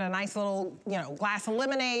 maybe having a nice little, glass of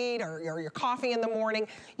lemonade or your coffee in the morning.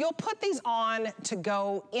 You'll put these on to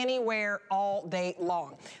go anywhere all day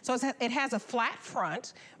long. So it has a flat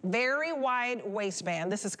front, very wide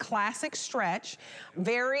waistband. This is classic stretch. stretch,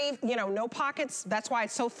 very, you know, no pockets. That's why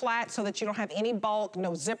it's so flat, so that you don't have any bulk,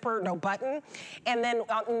 no zipper, no button. And then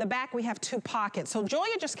in the back, we have 2 pockets. So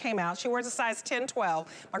Julia just came out. She wears a size 10,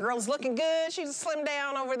 12. My girl is looking good. She's slimmed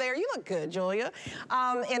down over there. You look good, Julia.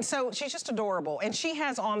 And so she's just adorable. And she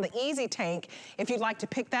has on the Easy Tank. If you'd like to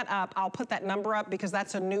pick that up, I'll put that number up because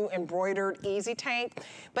that's a new embroidered Easy Tank.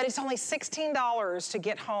 But it's only $16 to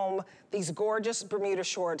get home these gorgeous Bermuda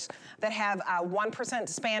shorts that have 1%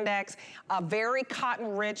 spandex, very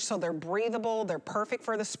cotton rich, so they're breathable, they're perfect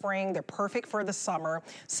for the spring, they're perfect for the summer.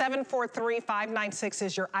 743596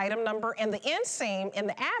 is your item number, and the inseam in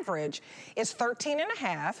the average is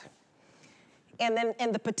 13.5. And then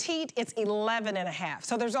in the petite, it's 11.5.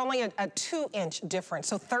 So there's only a 2-inch difference.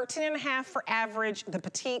 So 13.5 for average, the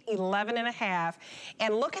petite 11.5.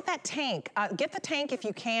 And look at that tank. Get the tank if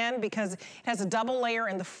you can, because it has a double layer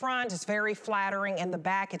in the front. It's very flattering. In the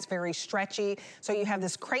back, it's very stretchy. So you have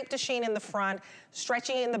this crepe de chine in the front,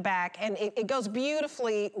 stretchy in the back, and it goes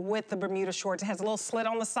beautifully with the Bermuda shorts. It has a little slit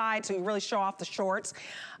on the side, so you really show off the shorts.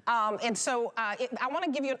 And so I want to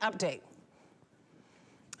give you an update.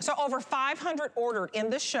 So over 500 ordered in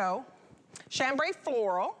this show. Chambray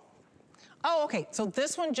floral. Oh, okay, so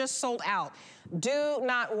this one just sold out. Do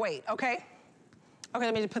not wait, okay? Okay,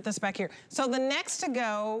 let me just put this back here. So the next to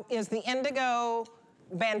go is the indigo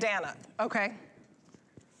bandana, okay?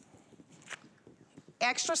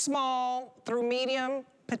 Extra small through medium,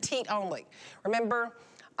 petite only. Remember,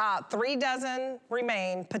 3 dozen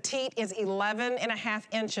remain. Petite is 11.5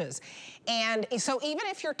 inches. And so even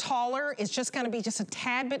if you're taller, it's just gonna be just a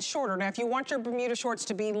tad bit shorter. Now, if you want your Bermuda shorts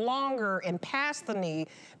to be longer and past the knee,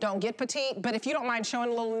 don't get petite. But if you don't mind showing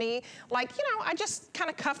a little knee, like, you know, I just kind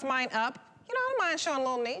of cuffed mine up. You know, I don't mind showing a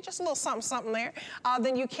little knee, just a little something, something there.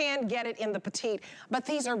 Then you can get it in the petite. But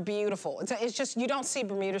these are beautiful. It's just, you don't see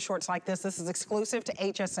Bermuda shorts like this. This is exclusive to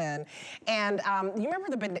HSN. And you remember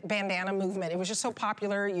the bandana movement? It was just so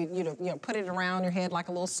popular. You know, put it around your head like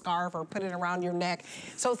a little scarf or put it around your neck.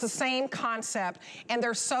 So it's the same concept. And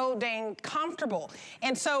they're so dang comfortable.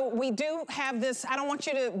 And so we do have this, I don't want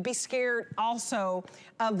you to be scared also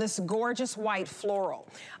of this gorgeous white floral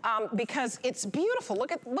because it's beautiful.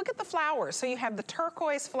 Look at the flowers. So you have the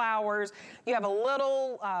turquoise flowers, you have a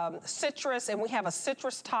little citrus, and we have a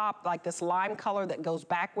citrus top, like this lime color that goes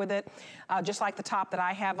back with it, just like the top that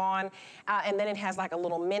I have on. And then it has like a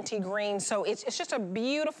little minty green. So it's just a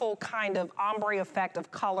beautiful kind of ombre effect of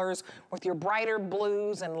colors with your brighter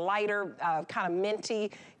blues and lighter kind of minty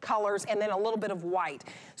colors, and then a little bit of white.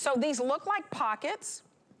 So these look like pockets,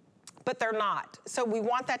 but they're not. So we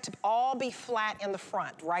want that to all be flat in the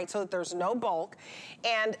front, right? So that there's no bulk.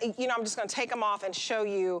 And, you know, I'm just gonna take them off and show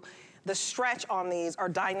you the stretch on these are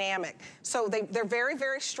dynamic. So they're very,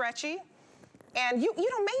 very stretchy. And you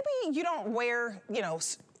know, maybe you don't wear, you know,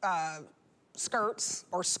 skirts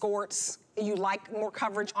or skirts. You like more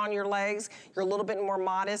coverage on your legs, you're a little bit more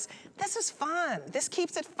modest. This is fun. This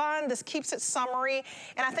keeps it fun, this keeps it summery,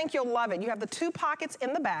 and I think you'll love it. You have the 2 pockets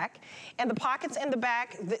in the back, and the pockets in the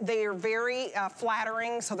back, they are very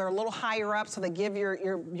flattering, so they're a little higher up, so they give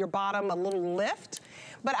your bottom a little lift.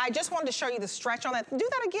 But I just wanted to show you the stretch on that. Do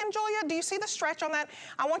that again, Julia. Do you see the stretch on that?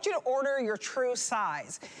 I want you to order your true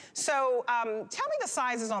size. So tell me the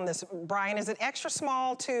sizes on this, Brian. Is it extra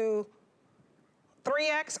small to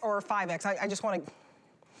 3X or 5X? I just want to,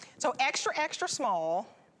 so extra, extra small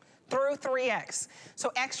through 3X.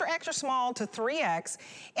 So extra, extra small to 3X.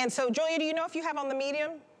 And so Julia, do you know if you have on the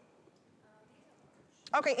medium?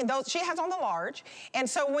 Okay, and those, she has on the large. And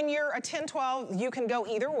so when you're a 10, 12, you can go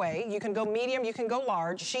either way. You can go medium, you can go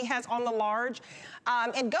large. She has on the large.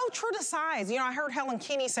 And go true to size. You know, I heard Helen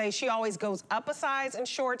Keeney say she always goes up a size in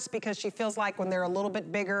shorts because she feels like when they're a little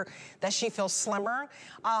bit bigger that she feels slimmer.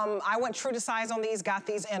 I went true to size on these, got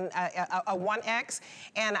these in a 1X,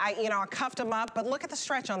 and I cuffed them up, but look at the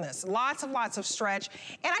stretch on this. Lots of stretch,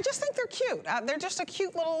 and I just think they're cute. They're just a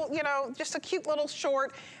cute little, just a cute little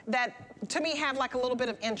short that to me have like a little bit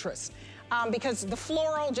of interest because the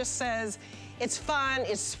floral just says, it's fun,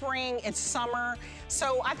 it's spring, it's summer.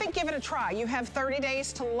 So I think give it a try. You have 30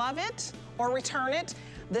 days to love it or return it.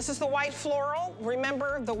 This is the white floral.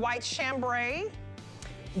 Remember the white chambray.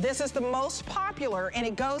 This is the most popular and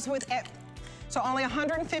it goes with it. So only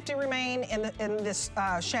 150 remain in this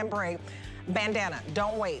chambray bandana.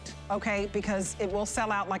 Don't wait, okay? Because it will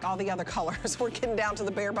sell out like all the other colors. We're getting down to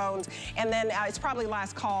the bare bones. And then it's probably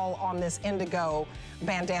last call on this indigo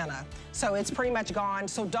bandana. So it's pretty much gone.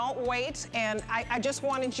 So don't wait. And I just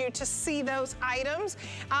wanted you to see those items.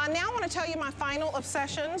 Now I want to tell you my final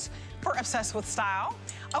obsessions for Obsessed with Style.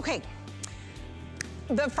 Okay.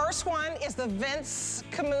 The first one is the Vince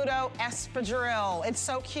Camuto espadrille. It's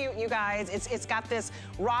so cute, you guys. It's got this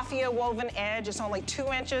raffia woven edge. It's only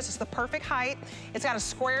 2 inches. It's the perfect height. It's got a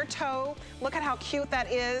square toe. Look at how cute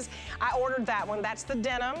that is. I ordered that one. That's the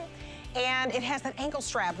denim. And it has that ankle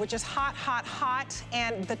strap, which is hot, hot, hot,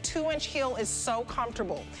 and the 2-inch heel is so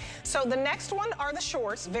comfortable. So the next one are the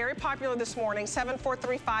shorts, very popular this morning,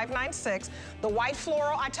 743-596. The white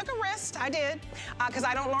floral, I took a risk, I did, because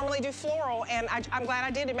I don't normally do floral, and I'm glad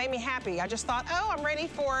I did. It made me happy. I just thought, oh, I'm ready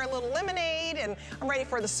for a little lemonade, and I'm ready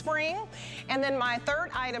for the spring. And then my third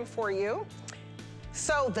item for you,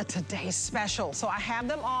 so the today's special. So I have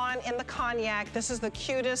them on in the cognac. This is the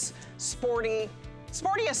cutest, sportiest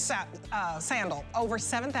sandal, over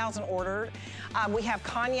 7,000 ordered. We have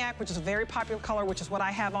cognac, which is a very popular color, which is what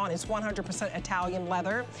I have on. It's 100% Italian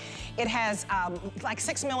leather. It has like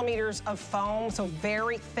 6 millimeters of foam, so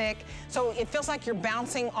very thick. So it feels like you're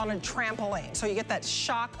bouncing on a trampoline. So you get that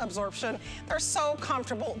shock absorption. They're so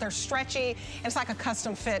comfortable, they're stretchy. And it's like a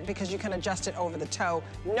custom fit because you can adjust it over the toe.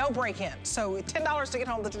 No break-in. So $10 to get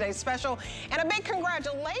home to today's special. And a big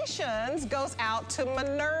congratulations goes out to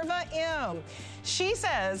Minerva M. She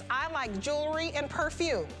says, I like jewelry and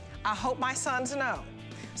perfume. I hope my sons know.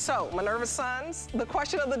 So, Minerva's sons, the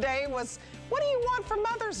question of the day was, what do you want for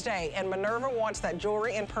Mother's Day? And Minerva wants that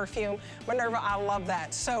jewelry and perfume. Minerva, I love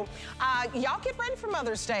that. So, y'all get ready for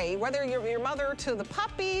Mother's Day, whether you're your mother to the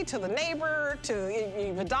puppy, to the neighbor, to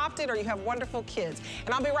you've adopted, or you have wonderful kids.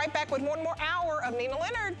 And I'll be right back with one more hour of Nina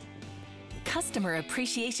Leonard. Customer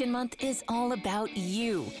Appreciation Month is all about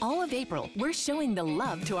you. All of April, we're showing the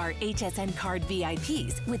love to our HSN card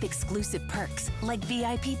VIPs with exclusive perks like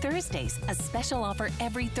VIP Thursdays, a special offer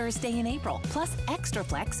every Thursday in April, plus Extra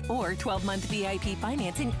Flex or 12-month VIP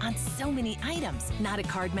financing on so many items. Not a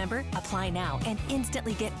card member? Apply now and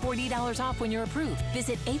instantly get $40 off when you're approved.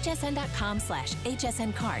 Visit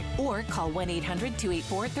hsn.com/HSN card or call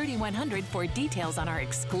 1-800-284-3100 for details on our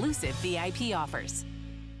exclusive VIP offers.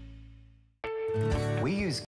 We use